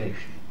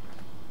organization?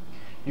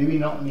 Do we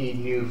not need a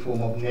new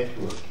form of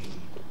networking?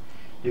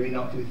 Do we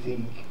not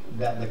think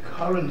that the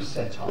current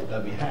setup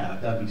that we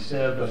have, that we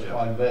served us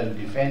quite well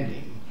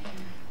defending,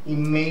 it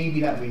may be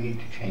that we need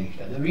to change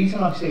that. The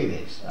reason I say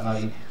this, and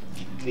I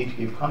need to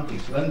give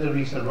context, when the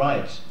recent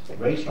riots,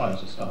 race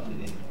riots started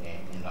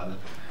in London,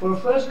 for the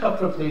first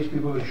couple of days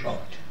people were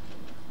shocked.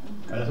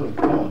 And I thought,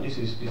 come on, this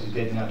is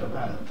getting out of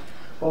hand.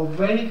 But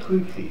very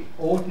quickly,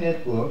 old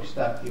networks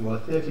that were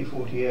 30,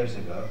 40 years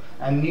ago,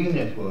 and new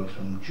networks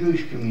from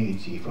Jewish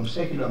community, from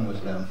secular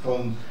Muslim,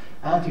 from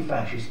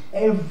anti-fascists,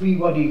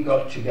 everybody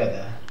got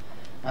together,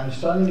 and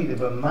suddenly there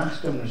were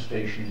mass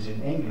demonstrations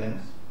in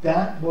England.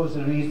 That was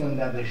the reason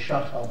that they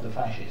shut off the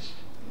fascists.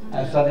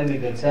 And suddenly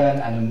the turn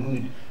and the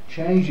mood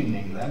changed in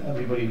England.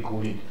 Everybody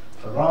called it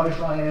Farage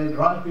riot,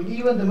 right-wing.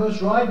 Even the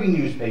most right-wing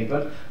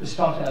newspaper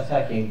started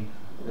attacking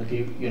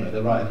the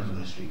rioters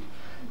on the street.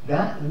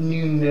 That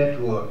new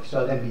network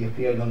suddenly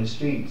appeared on the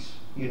streets.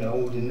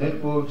 All the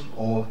networks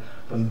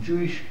from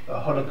Jewish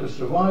Holocaust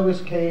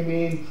survivors came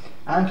in,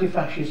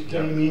 anti-fascists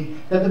came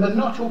in, that they were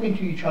not talking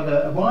to each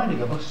other a while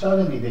ago, but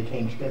suddenly they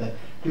came together.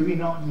 Do we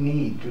not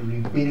need to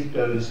rebuild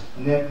those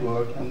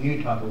network and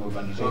new type of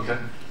organization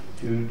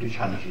to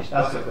challenge this?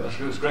 That's the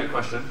question. That's a great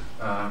question.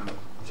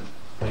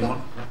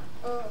 Anyone?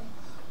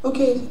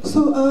 Okay,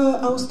 so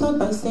I'll start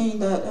by saying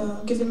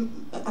that,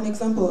 giving an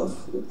example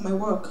of my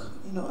work,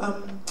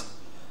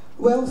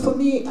 well, for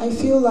me, I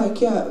feel like,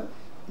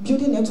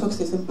 building networks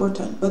is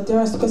important, but there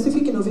are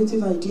specific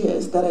innovative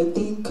ideas that I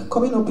think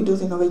coming up with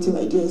those innovative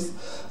ideas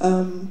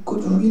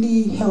could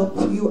really help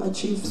you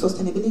achieve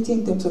sustainability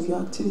in terms of your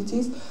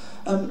activities.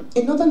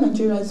 In northern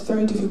Nigeria, it's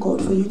very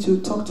difficult for you to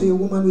talk to a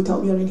woman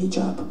without wearing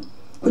hijab,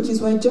 which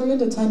is why during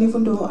the time,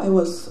 even though I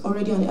was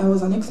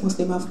an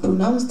ex-Muslim, I've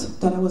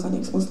pronounced that I was an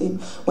ex-Muslim.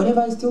 Whenever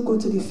I still go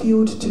to the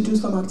field to do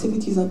some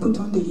activities, I put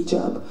on the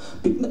hijab.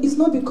 It's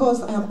not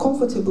because I am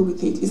comfortable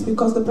with it, it's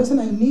because the person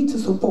I need to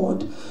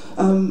support,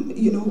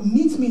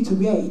 needs me to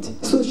wear it,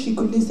 so she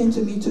could listen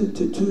to me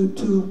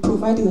to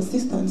provide the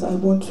assistance I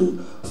want to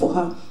for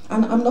her.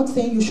 And I'm not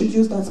saying you should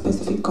use that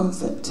specific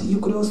concept. You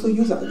could also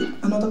use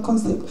another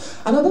concept.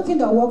 Another thing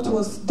that worked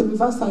was the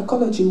reverse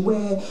psychology,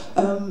 where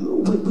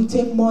we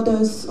take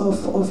mothers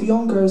of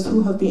young girls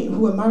who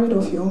are married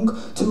off young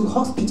to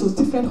hospitals,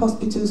 different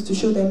hospitals, to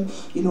show them,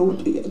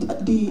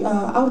 the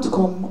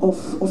outcome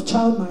of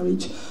child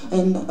marriage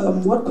and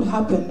what could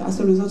happen as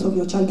a result of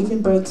your child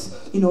giving birth,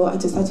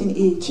 at a certain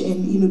age,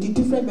 and the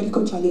different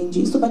medical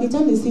challenges. So by the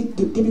time they see,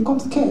 they become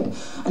scared,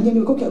 and then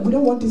we go, okay, we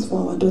don't want this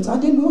for our daughter.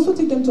 And then we also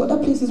take them to other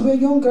places where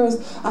young girls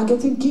are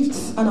getting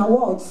gifts and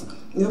awards.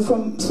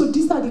 So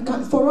these are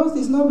for us,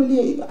 it's not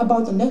really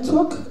about the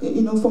network.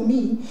 For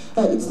me,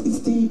 it's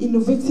the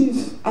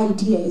innovative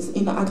ideas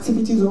in our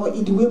activities or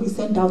in the way we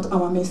send out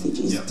our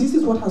messages. Yeah. This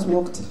is what has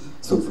worked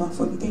so far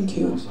for me. Thank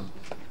you. Awesome.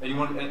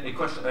 Anyone, a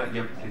question?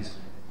 Yeah, please.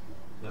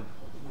 Yeah.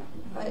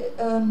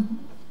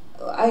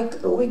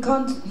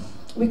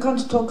 We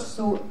can't talk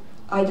so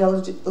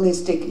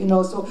idealistic,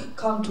 so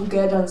come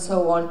together and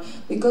so on,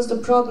 because the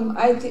problem,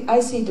 I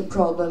see the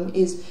problem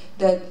is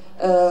that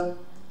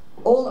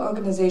all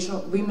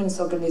organization, women's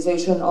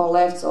organization or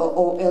lefts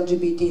or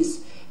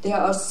LGBTs, they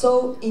are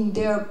so in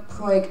their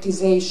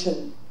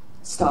projectization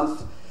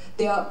stuff.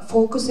 They are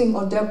focusing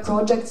on their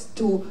projects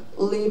to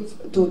live,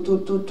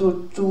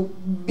 to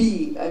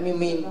be.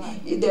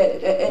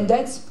 And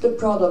that's the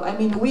problem.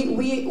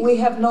 We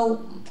have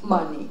no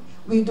money.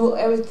 We do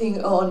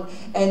everything on,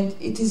 and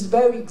it is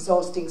very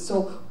exhausting.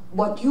 So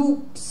what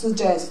you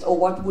suggest, or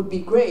what would be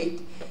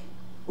great,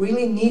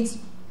 really needs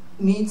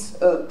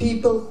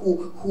people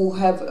who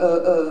have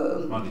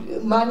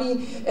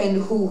money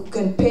and who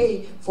can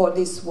pay for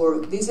this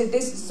work. This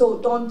is so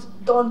don't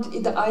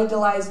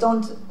idolize.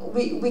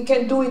 We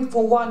can do it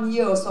for 1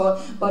 year or so,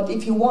 but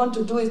if you want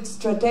to do it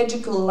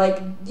strategically,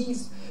 like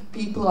these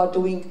people are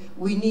doing,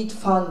 we need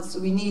funds.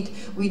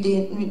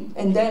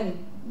 And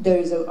then there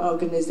is an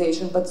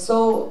organization. But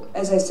so,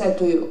 as I said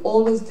to you,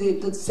 always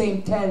the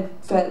same 10,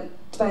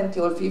 20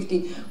 or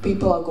 50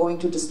 people are going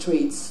to the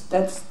streets.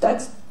 That's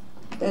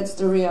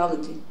the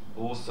reality.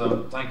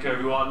 Awesome. Thank you,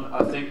 everyone.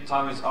 I think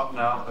time is up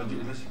now.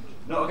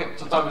 No, okay,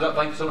 so time is up.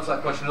 Thank you so much for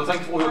that question. No,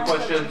 thank you for all your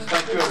questions.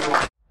 Thank you,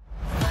 everyone.